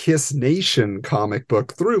their Kiss Nation comic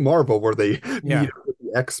book through Marvel, where they meet with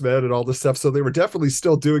the X-Men and all this stuff. So they were definitely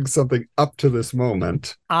still doing something up to this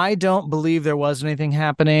moment. I don't believe there was anything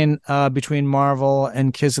happening between Marvel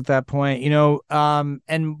and Kiss at that point.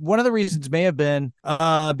 And one of the reasons may have been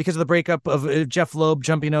because of the breakup of Jeff Loeb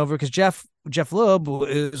jumping over, because Jeff Loeb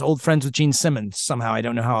is old friends with Gene Simmons. Somehow, I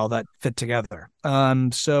don't know how all that fit together.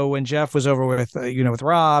 So when Jeff was over with, with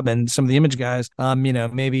Rob and some of the Image guys,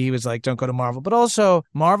 maybe he was like, don't go to Marvel. But also,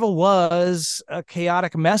 Marvel was a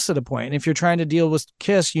chaotic mess at a point. And if you're trying to deal with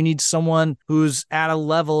Kiss, you need someone who's at a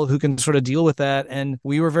level who can sort of deal with that. And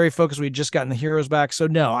we were very focused. We'd just gotten the Heroes back. So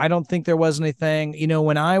no, I don't think there was anything.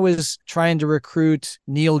 When I was trying to recruit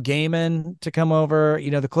Neil Gaiman to come over,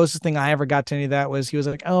 the closest thing I ever got to any of that was he was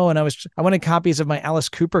like, oh, and I wanted copies of my Alice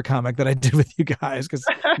Cooper comic that I did with you guys, because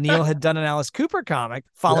Neil had done an Alice Cooper comic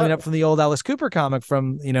following up from the old Alice Cooper comic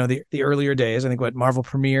from, the earlier days. I think Marvel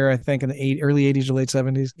Premiere, I think in the early 80s or late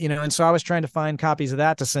 70s, and so I was trying to find copies of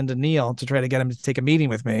that to send to Neil to try to get him to take a meeting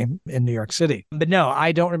with me in New York City. But no,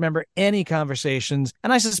 I don't remember any conversations.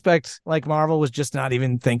 And I suspect like Marvel was just not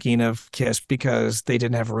even thinking of Kiss because they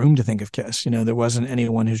didn't have room to think of Kiss. There wasn't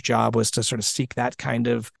anyone whose job was to sort of seek that kind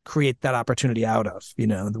of, create that opportunity out of,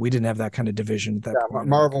 we didn't have that kind of division at that point.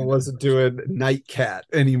 Marvel wasn't doing Nightcat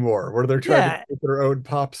anymore, where they're trying to get their own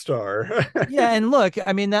pop star. And look,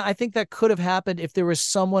 I think that could have happened if there was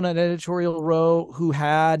someone on editorial row who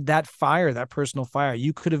had that fire, that personal fire.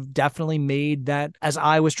 You could have definitely made that, as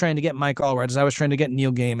I was trying to get Mike Allred, as I was trying to get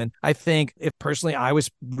Neil Gaiman. I think if personally I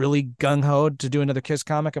was really gung-ho to do another Kiss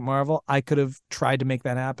comic at Marvel, I could have tried to make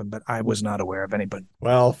that happen, but I was not aware of anybody.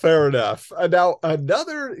 Well, fair enough. Now,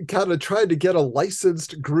 another kind of tried to get a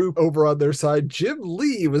licensed group over on their side. Jim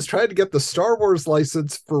Lee was trying to get the Star Wars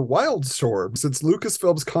license for Wildstorm since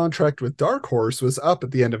Lucasfilm's contract with Dark Horse was up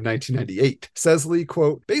at the end of 1998. Says Lee,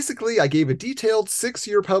 quote, basically, I gave a detailed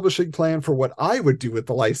 6-year publishing plan for what I would do with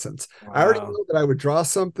the license. Wow. I already knew that I would draw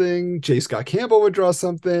something, J. Scott Campbell would draw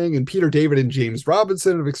something, and Peter David and James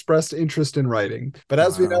Robinson have expressed interest in writing. But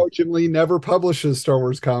as we know, Jim Lee never publishes Star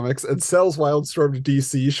Wars comics and sells Wildstorm to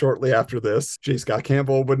DC shortly after this. J. Scott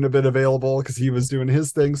Campbell wouldn't have been available because he was doing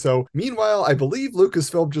his thing. So meanwhile, I believe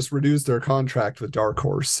Lucasfilm just reduced their contract with Dark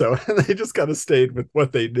Horse. So they just kind of stayed with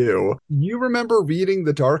what they knew. You remember reading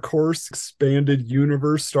the Dark Horse Expanded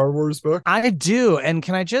Universe Star Wars book? I do. And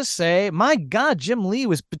can I just say, my God, Jim Lee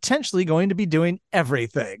was potentially going to be doing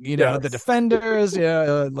everything. The Defenders,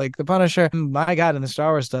 like the Punisher. My God, in the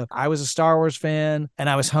Star Wars stuff. I was a Star Wars fan and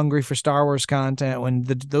I was hungry for Star Wars content when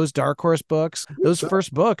those Dark Horse books, those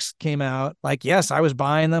first books came out. Like, yes, I was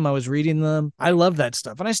buying them. I was reading them. I love that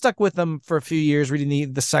stuff. And I stuck with them for a few years,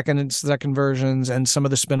 reading the second versions and some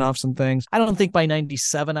of the spinoffs and things. I don't think by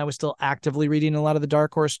 97 I was still actively reading a lot of the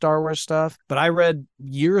Dark Horse Star Wars stuff, but I read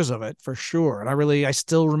years of it for sure. And I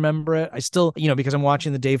still remember it. I still, because I'm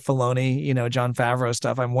watching the Dave Filoni, Jon Favreau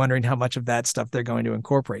stuff, I'm wondering how much of that stuff they're going to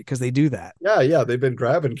incorporate, because they do that. Yeah. They've been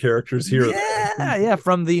grabbing characters here. Yeah.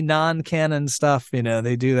 From the non-canon stuff,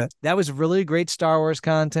 they do that. That was really great Star Wars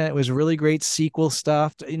content. It was really great sequel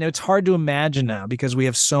stuff. It's hard to imagine now because we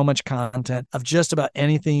have so much much content of just about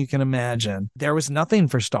anything you can imagine. There was nothing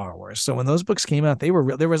for Star Wars. So when those books came out, they were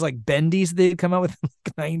real. There was like Bendy's they'd come out with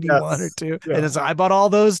like 91 or 2. Yeah. And I bought all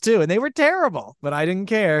those too. And they were terrible, but I didn't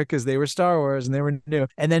care because they were Star Wars and they were new.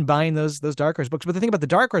 And then buying those Dark Horse books. But the thing about the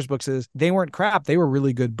Dark Horse books is they weren't crap. They were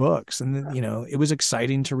really good books. And, it was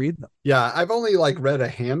exciting to read them. Yeah, I've only read a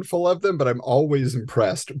handful of them, but I'm always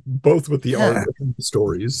impressed, both with the art and the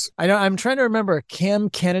stories. I know. I'm trying to remember. Cam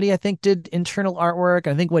Kennedy, I think, did internal artwork.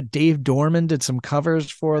 I think Dave Dorman did some covers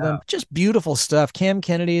for them. Just beautiful stuff. Cam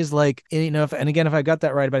Kennedy is if I got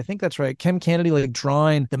that right, but I think that's right. Cam Kennedy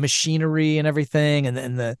drawing the machinery and everything, and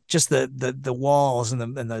the walls and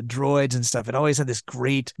the droids and stuff. It always had this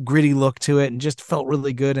great gritty look to it, and just felt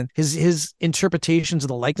really good. And his interpretations of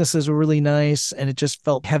the likenesses were really nice, and it just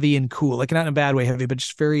felt heavy and cool, not in a bad way heavy, but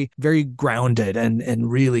just very, very grounded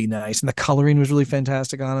and really nice. And the coloring was really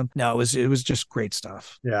fantastic on him. No, it was just great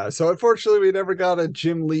stuff. Yeah. So unfortunately, we never got a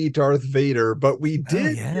Jim Lee Darth Vader, but we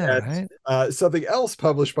did get something else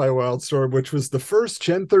published by Wildstorm, which was the first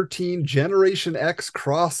Gen 13 Generation X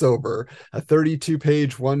crossover, a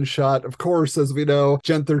 32-page one-shot. Of course, as we know,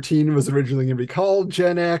 Gen 13 was originally going to be called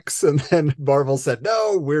Gen X, and then Marvel said,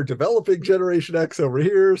 no, we're developing Generation X over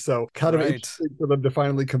here. So kind of interesting for them to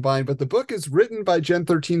finally combine. But the book is written by Gen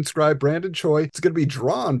 13 scribe Brandon Choi. It's going to be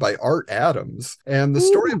drawn by Art Adams. And the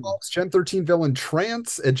story involves Gen 13 villain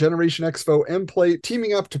Trance and Generation X foe Emplate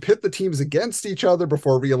teaming up to pit the teams against each other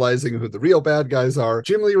before realizing who the real bad guys are.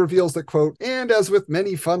 Jim Lee reveals that, quote, and as with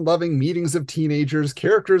many fun-loving meetings of teenagers,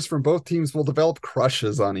 characters from both teams will develop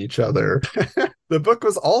crushes on each other. The book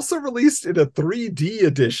was also released in a 3D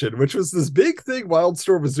edition, which was this big thing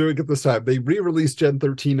Wildstorm was doing at this time. They re-released Gen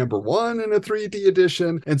 13 #1 in a 3D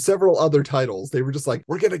edition and several other titles. They were just like,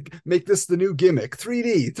 we're going to make this the new gimmick.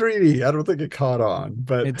 3D. I don't think it caught on,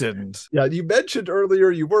 but it didn't. Yeah, you mentioned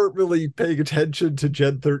earlier you weren't really paying attention to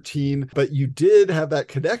Gen 13, but you did have that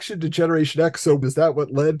connection to Generation X. So is that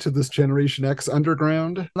what led to this Generation X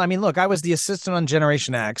underground? I mean, look, I was the assistant on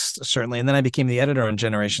Generation X, certainly, and then I became the editor on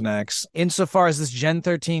Generation X. Insofar as this Gen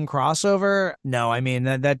 13 crossover, no, I mean,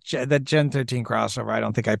 that Gen 13 crossover, I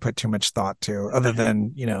don't think I put too much thought to, other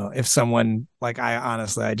than, if someone,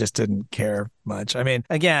 I just didn't care much. I mean,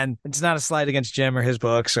 again, it's not a slight against Jim or his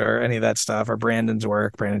books or any of that stuff or Brandon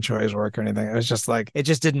Choi's work or anything. It was just it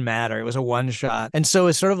just didn't matter. It was a one shot. And so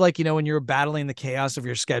it's sort of when you're battling the chaos of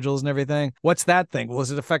your schedules and everything, what's that thing? Well,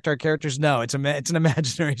 does it affect our characters? No, it's an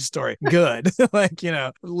imaginary story. Good.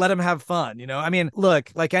 Let them have fun. I mean,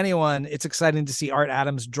 look, like anyone, it's exciting to see Art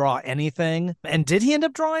Adams draw anything. And did he end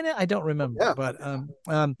up drawing it? I don't remember. Yeah. But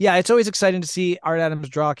it's always exciting to see Art Adams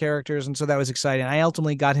draw characters. And so that was exciting. I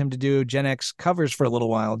ultimately got him to do Gen X covers for a little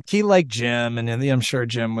while. He liked Jim, and I'm sure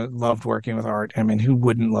Jim loved working with Art. I mean, who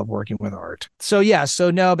wouldn't love working with Art? So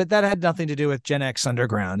no, but that had nothing to do with Gen X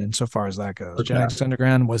Underground insofar as that goes. Okay. Gen X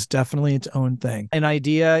Underground was definitely its own thing. An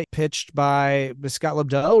idea pitched by Scott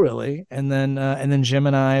Lobdell, really, and then Jim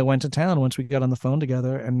and I went to town once we got on the phone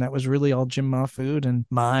together, and that was really all Jim Mahfood and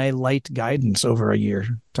my light guidance over a year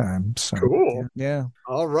time. So cool. Yeah.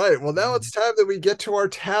 All right. Well, now it's time that we get to our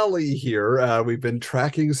tally here. We've been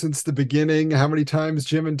tracking since the beginning how many times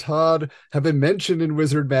Jim and Todd have been mentioned in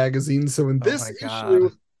Wizard Magazine. So in this issue,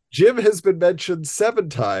 Jim has been mentioned 7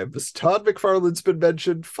 times. Todd McFarlane's been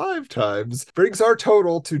mentioned 5 times. Brings our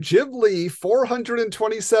total to Jim Lee,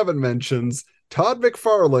 427 mentions. Todd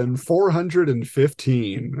McFarlane,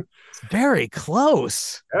 415. Very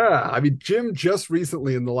close. Yeah, I mean, Jim just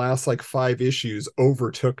recently in the last 5 issues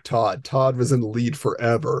overtook Todd. Todd was in the lead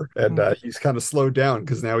forever, and he's kind of slowed down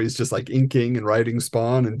because now he's just inking and writing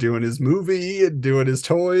Spawn and doing his movie and doing his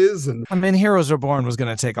toys. And I mean, Heroes Reborn was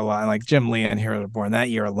going to take a lot. Jim Lee and Heroes Reborn, that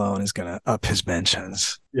year alone is going to up his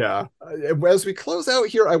mentions. Yeah. As we close out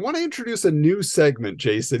here, I want to introduce a new segment,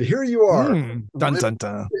 Jason. Here you are. Dun, dun,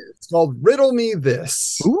 dun. It's called Riddle Me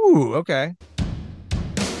This. Ooh, okay.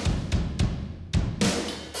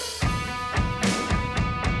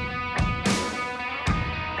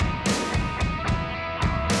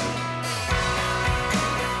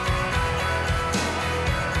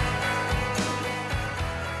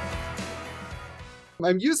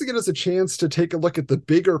 I'm using it as a chance to take a look at the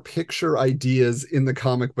bigger picture ideas in the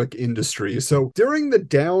comic book industry. So during the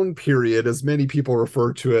down period, as many people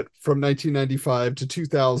refer to it, from 1995 to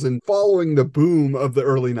 2000, following the boom of the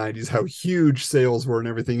early 90s, how huge sales were and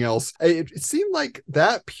everything else, it seemed like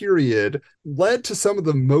that period led to some of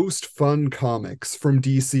the most fun comics from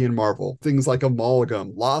DC and Marvel. Things like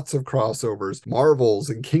Amalgam, lots of crossovers, Marvels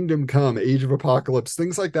and Kingdom Come, Age of Apocalypse,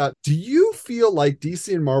 things like that. Do you feel feel like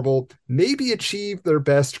DC and Marvel maybe achieved their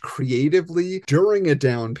best creatively during a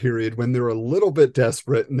down period when they're a little bit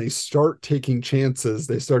desperate and they start taking chances.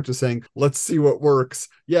 They start to saying, let's see what works.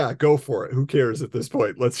 Yeah, go for it. Who cares at this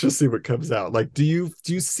point? Let's just see what comes out. Like, do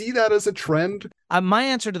you see that as a trend? My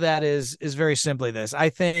answer to that is very simply this. I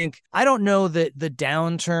don't know that the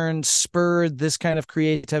downturn spurred this kind of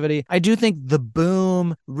creativity. I do think the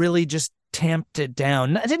boom really just tamped it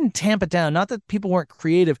down. I didn't tamp it down. Not that people weren't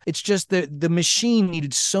creative. It's just that the machine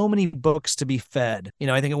needed so many books to be fed. You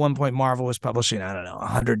know, I think at one point Marvel was publishing, I don't know,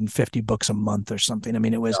 150 books a month or something. I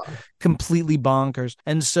mean, it was completely bonkers.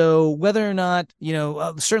 And so whether or not,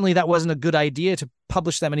 certainly that wasn't a good idea to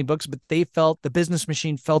publish that many books, but the business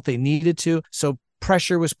machine felt they needed to. So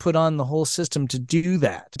pressure was put on the whole system to do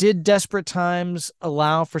that. Did desperate times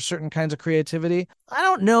allow for certain kinds of creativity? I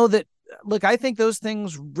don't know that. Look, I think those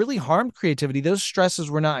things really harmed creativity. Those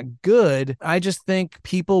stresses were not good. I just think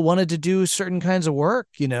people wanted to do certain kinds of work.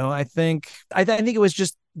 I think it was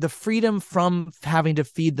just the freedom from having to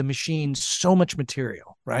feed the machine so much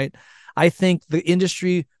material, right? I think the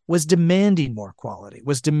industry was demanding more quality,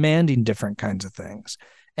 was demanding different kinds of things,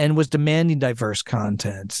 and was demanding diverse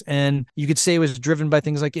content. And you could say it was driven by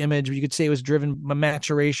things like image, but you could say it was driven by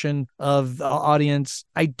maturation of the audience.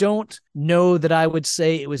 I don't know that I would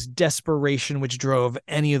say it was desperation which drove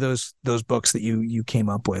any of those books that you came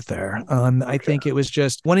up with there. I think it was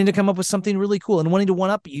just wanting to come up with something really cool and wanting to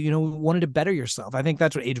one-up you, wanting to better yourself. I think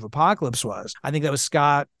that's what Age of Apocalypse was. I think that was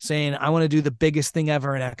Scott saying, I want to do the biggest thing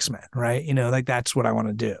ever in X-Men, right? Like that's what I want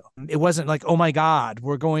to do. It wasn't like, oh my God,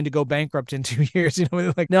 we're going to go bankrupt in 2 years.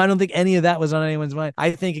 Like, no, I don't think any of that was on anyone's mind.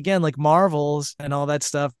 I think, again, like Marvels and all that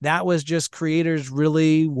stuff, that was just creators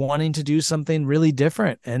really wanting to do something really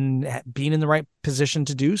different and being in the right position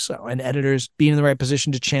to do so, and editors being in the right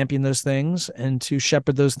position to champion those things and to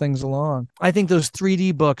shepherd those things along. I think those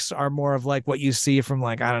 3D books are more of like what you see from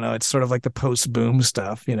like, I don't know, it's sort of like the post-boom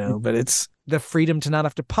stuff, but it's the freedom to not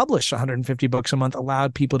have to publish 150 books a month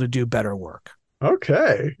allowed people to do better work.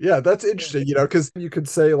 Okay. Yeah, that's interesting, because you could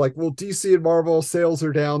say like, well, DC and Marvel sales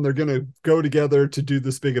are down. They're going to go together to do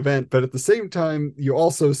this big event. But at the same time, you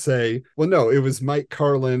also say, well, no, it was Mike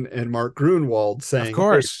Carlin and Mark Grunwald saying, of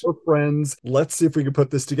course, hey, we're friends. Let's see if we can put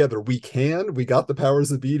this together. We got the powers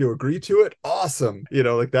that be to agree to it. Awesome.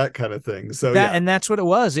 like that kind of thing. So and that's what it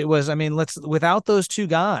was. It was, without those two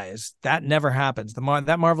guys, that never happens. That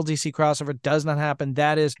Marvel DC crossover does not happen.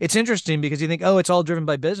 It's interesting because you think, oh, it's all driven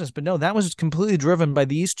by business, but no, that was completely driven by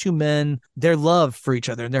these two men, their love for each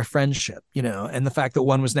other and their friendship, and the fact that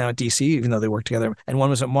one was now at DC, even though they worked together, and one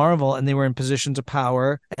was at Marvel, and they were in positions of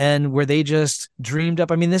power and where they just dreamed up.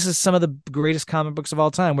 This is some of the greatest comic books of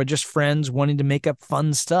all time. We're just friends wanting to make up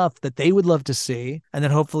fun stuff that they would love to see. And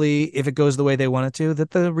then hopefully, if it goes the way they want it to,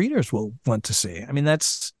 that the readers will want to see.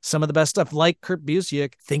 That's some of the best stuff, like Kurt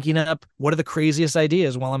Busiek thinking up what are the craziest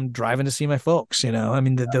ideas while I'm driving to see my folks,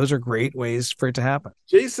 those are great ways for it to happen.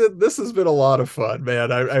 Jason, this has been a lot of fun,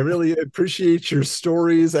 man. I really appreciate your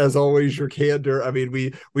stories, as always, your candor.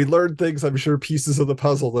 We learned things, I'm sure, pieces of the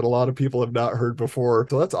puzzle that a lot of people have not heard before.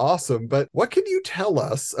 So that's awesome. But what can you tell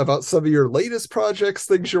us about some of your latest projects,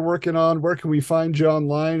 things you're working on? Where can we find you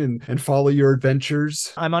online and follow your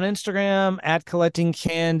adventures? I'm on Instagram at Collecting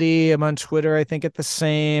Candy. I'm on Twitter, I think, at the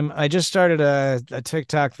same. I just started a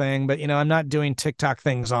TikTok thing, but I'm not doing TikTok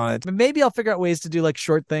things on it. But maybe I'll figure out ways to do like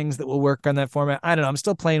short things that will work on that format. I don't know. I'm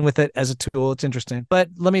still playing with it as a tool. It's interesting. But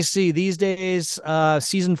let me see. These days,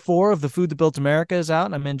 season 4 of The Food That Built America is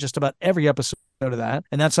out. I'm in just about every episode of that.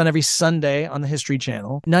 And that's on every Sunday on the History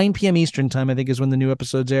Channel. 9 p.m. Eastern time, I think, is when the new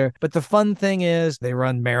episodes air. But the fun thing is they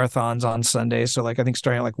run marathons on Sundays. So I think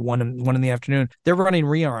starting at like 1 in the afternoon, they're running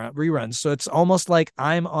reruns. So it's almost like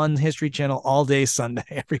I'm on History Channel all day Sunday,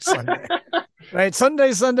 every Sunday. Right.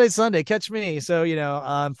 Sunday. Catch me. So,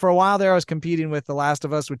 for a while there, I was competing with The Last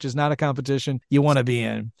of Us, which is not a competition you want to be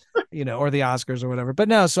in, or the Oscars or whatever. But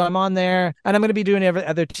no, so I'm on there and I'm going to be doing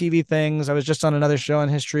other TV things. I was just on another show on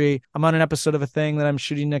history. I'm on an episode of a thing that I'm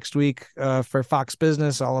shooting next week for Fox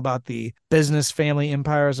Business, all about the business family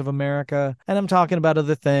empires of America. And I'm talking about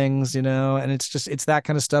other things, and it's that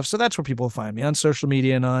kind of stuff. So that's where people find me, on social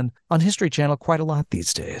media and on History Channel quite a lot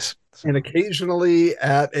these days. And occasionally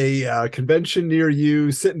at a convention near you,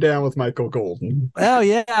 sitting down with Michael Golden. Oh,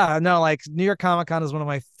 yeah. No, like New York Comic Con is one of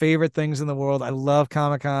my favorite things in the world. I love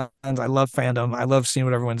Comic Con. I love fandom. I love seeing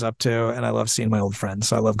what everyone's up to, and I love seeing my old friends.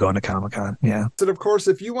 So I love going to Comic-Con. Yeah. And of course,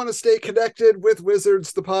 if you want to stay connected with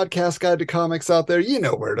Wizards, the podcast guide to comics out there, you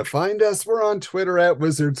know where to find us. We're on Twitter at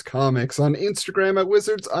Wizards Comics, on Instagram at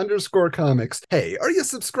Wizards_comics. Hey, are you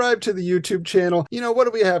subscribed to the YouTube channel? You know, what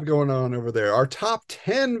do we have going on over there? Our top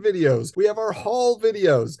 10 videos. We have our haul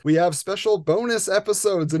videos. We have special bonus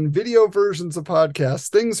episodes and video versions of podcasts,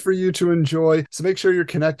 things for you to enjoy. So make sure you're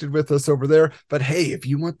connected with us over there. But hey, if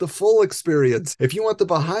you want the full experience, if you want the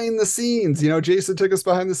behind the scenes, you know, Jason took us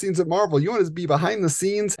behind the scenes at Marvel. You want to be behind the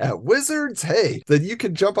scenes at Wizards? Hey, then you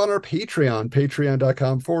can jump on our Patreon,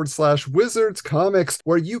 patreon.com/Wizards Comics,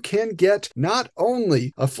 where you can get not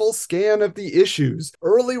only a full scan of the issues,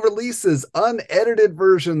 early releases, unedited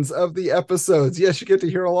versions of the episodes. Yes, you get to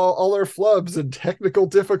hear all our flubs and technical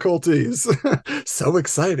difficulties. So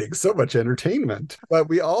exciting, so much entertainment. But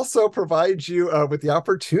we also provide you with the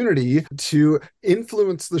opportunity to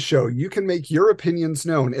influence the show. You can make your opinions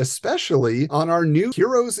known, especially on our new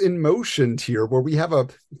Heroes in Motion tier, where we have a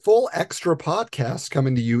full extra podcast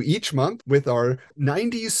coming to you each month with our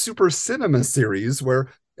 90s Super Cinema series, where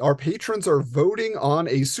our patrons are voting on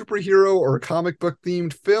a superhero or comic book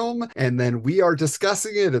themed film, and then we are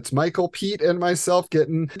discussing it. It's Michael, Pete, and myself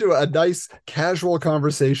getting into a nice casual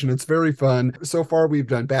conversation. It's very fun. So far, we've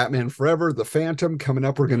done Batman Forever, The Phantom. Coming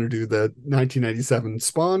up, we're going to do the 1997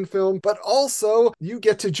 Spawn film, but also you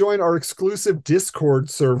get to join our exclusive Discord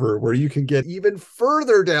server, where you can get even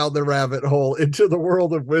further down the rabbit hole into the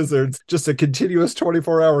world of Wizards. Just a continuous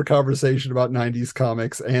 24-hour conversation about 90s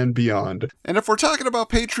comics and beyond. And if we're talking about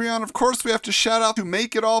Patreon, of course, we have to shout out to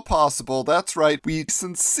make it all possible. That's right. We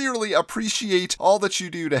sincerely appreciate all that you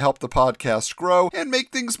do to help the podcast grow and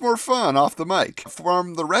make things more fun off the mic.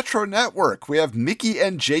 From the Retro Network, we have Mickey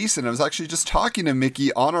and Jason. I was actually just talking to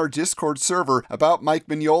Mickey on our Discord server about Mike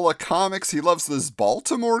Mignola comics. He loves this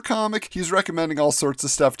Baltimore comic. He's recommending all sorts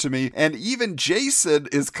of stuff to me. And even Jason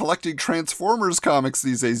is collecting Transformers comics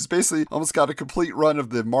these days. He's basically almost got a complete run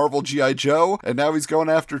of the Marvel G.I. Joe, and now he's going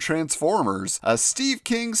after Transformers. Steve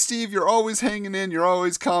King. Steve, you're always hanging in, you're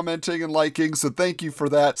always commenting and liking, so thank you for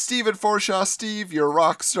that. Stephen Forshaw, Steve, you're a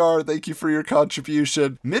rock star, thank you for your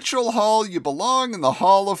contribution. Mitchell Hall, you belong in the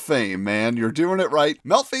Hall of Fame, man, you're doing it right.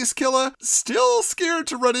 Meltface Killer, still scared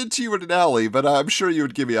to run into you in an alley, but I'm sure you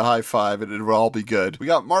would give me a high five and it would all be good. We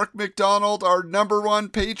got Mark McDonald, our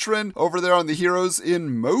 #1 patron, over there on the Heroes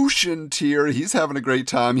in Motion tier. He's having a great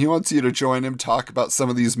time. He wants you to join him, talk about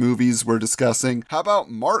some of these movies we're discussing. How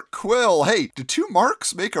about Mark Quill? Hey, did two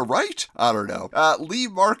Marks make a right? I don't know. Lee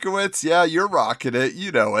Markowitz, yeah, you're rocking it.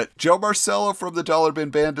 You know it. Joe Marcello from the Dollar Bin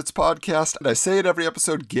Bandits podcast. And I say it every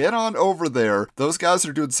episode, get on over there. Those guys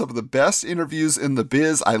are doing some of the best interviews in the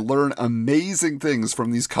biz. I learn amazing things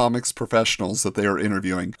from these comics professionals that they are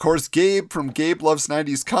interviewing. Of course, Gabe from Gabe Loves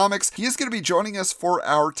 90s Comics. He is going to be joining us for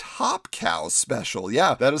our Top Cow special.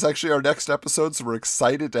 Yeah, that is actually our next episode, so we're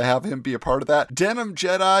excited to have him be a part of that. Denim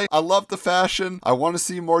Jedi. I love the fashion. I want to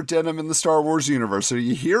see more denim in the Star Wars universe. So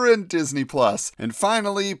you hear in Disney Plus. And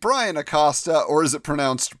finally, Brian Acosta, or is it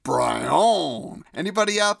pronounced Brian?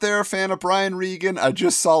 Anybody out there a fan of Brian Regan? I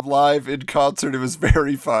just saw live in concert. It was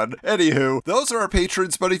very fun. Anywho, those are our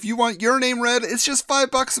patrons, but if you want your name read, it's just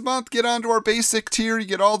 $5 a month. Get onto our basic tier, you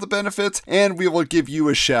get all the benefits, and we will give you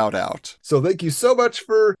a shout out. So thank you so much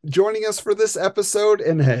for joining us for this episode,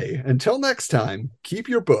 and hey, until next time, keep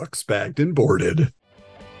your books bagged and boarded.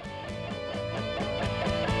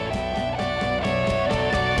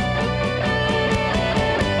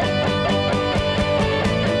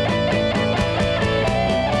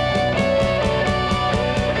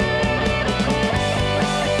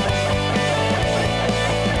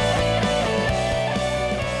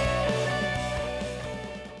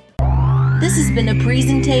 This has been a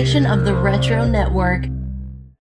presentation of the Retro Network.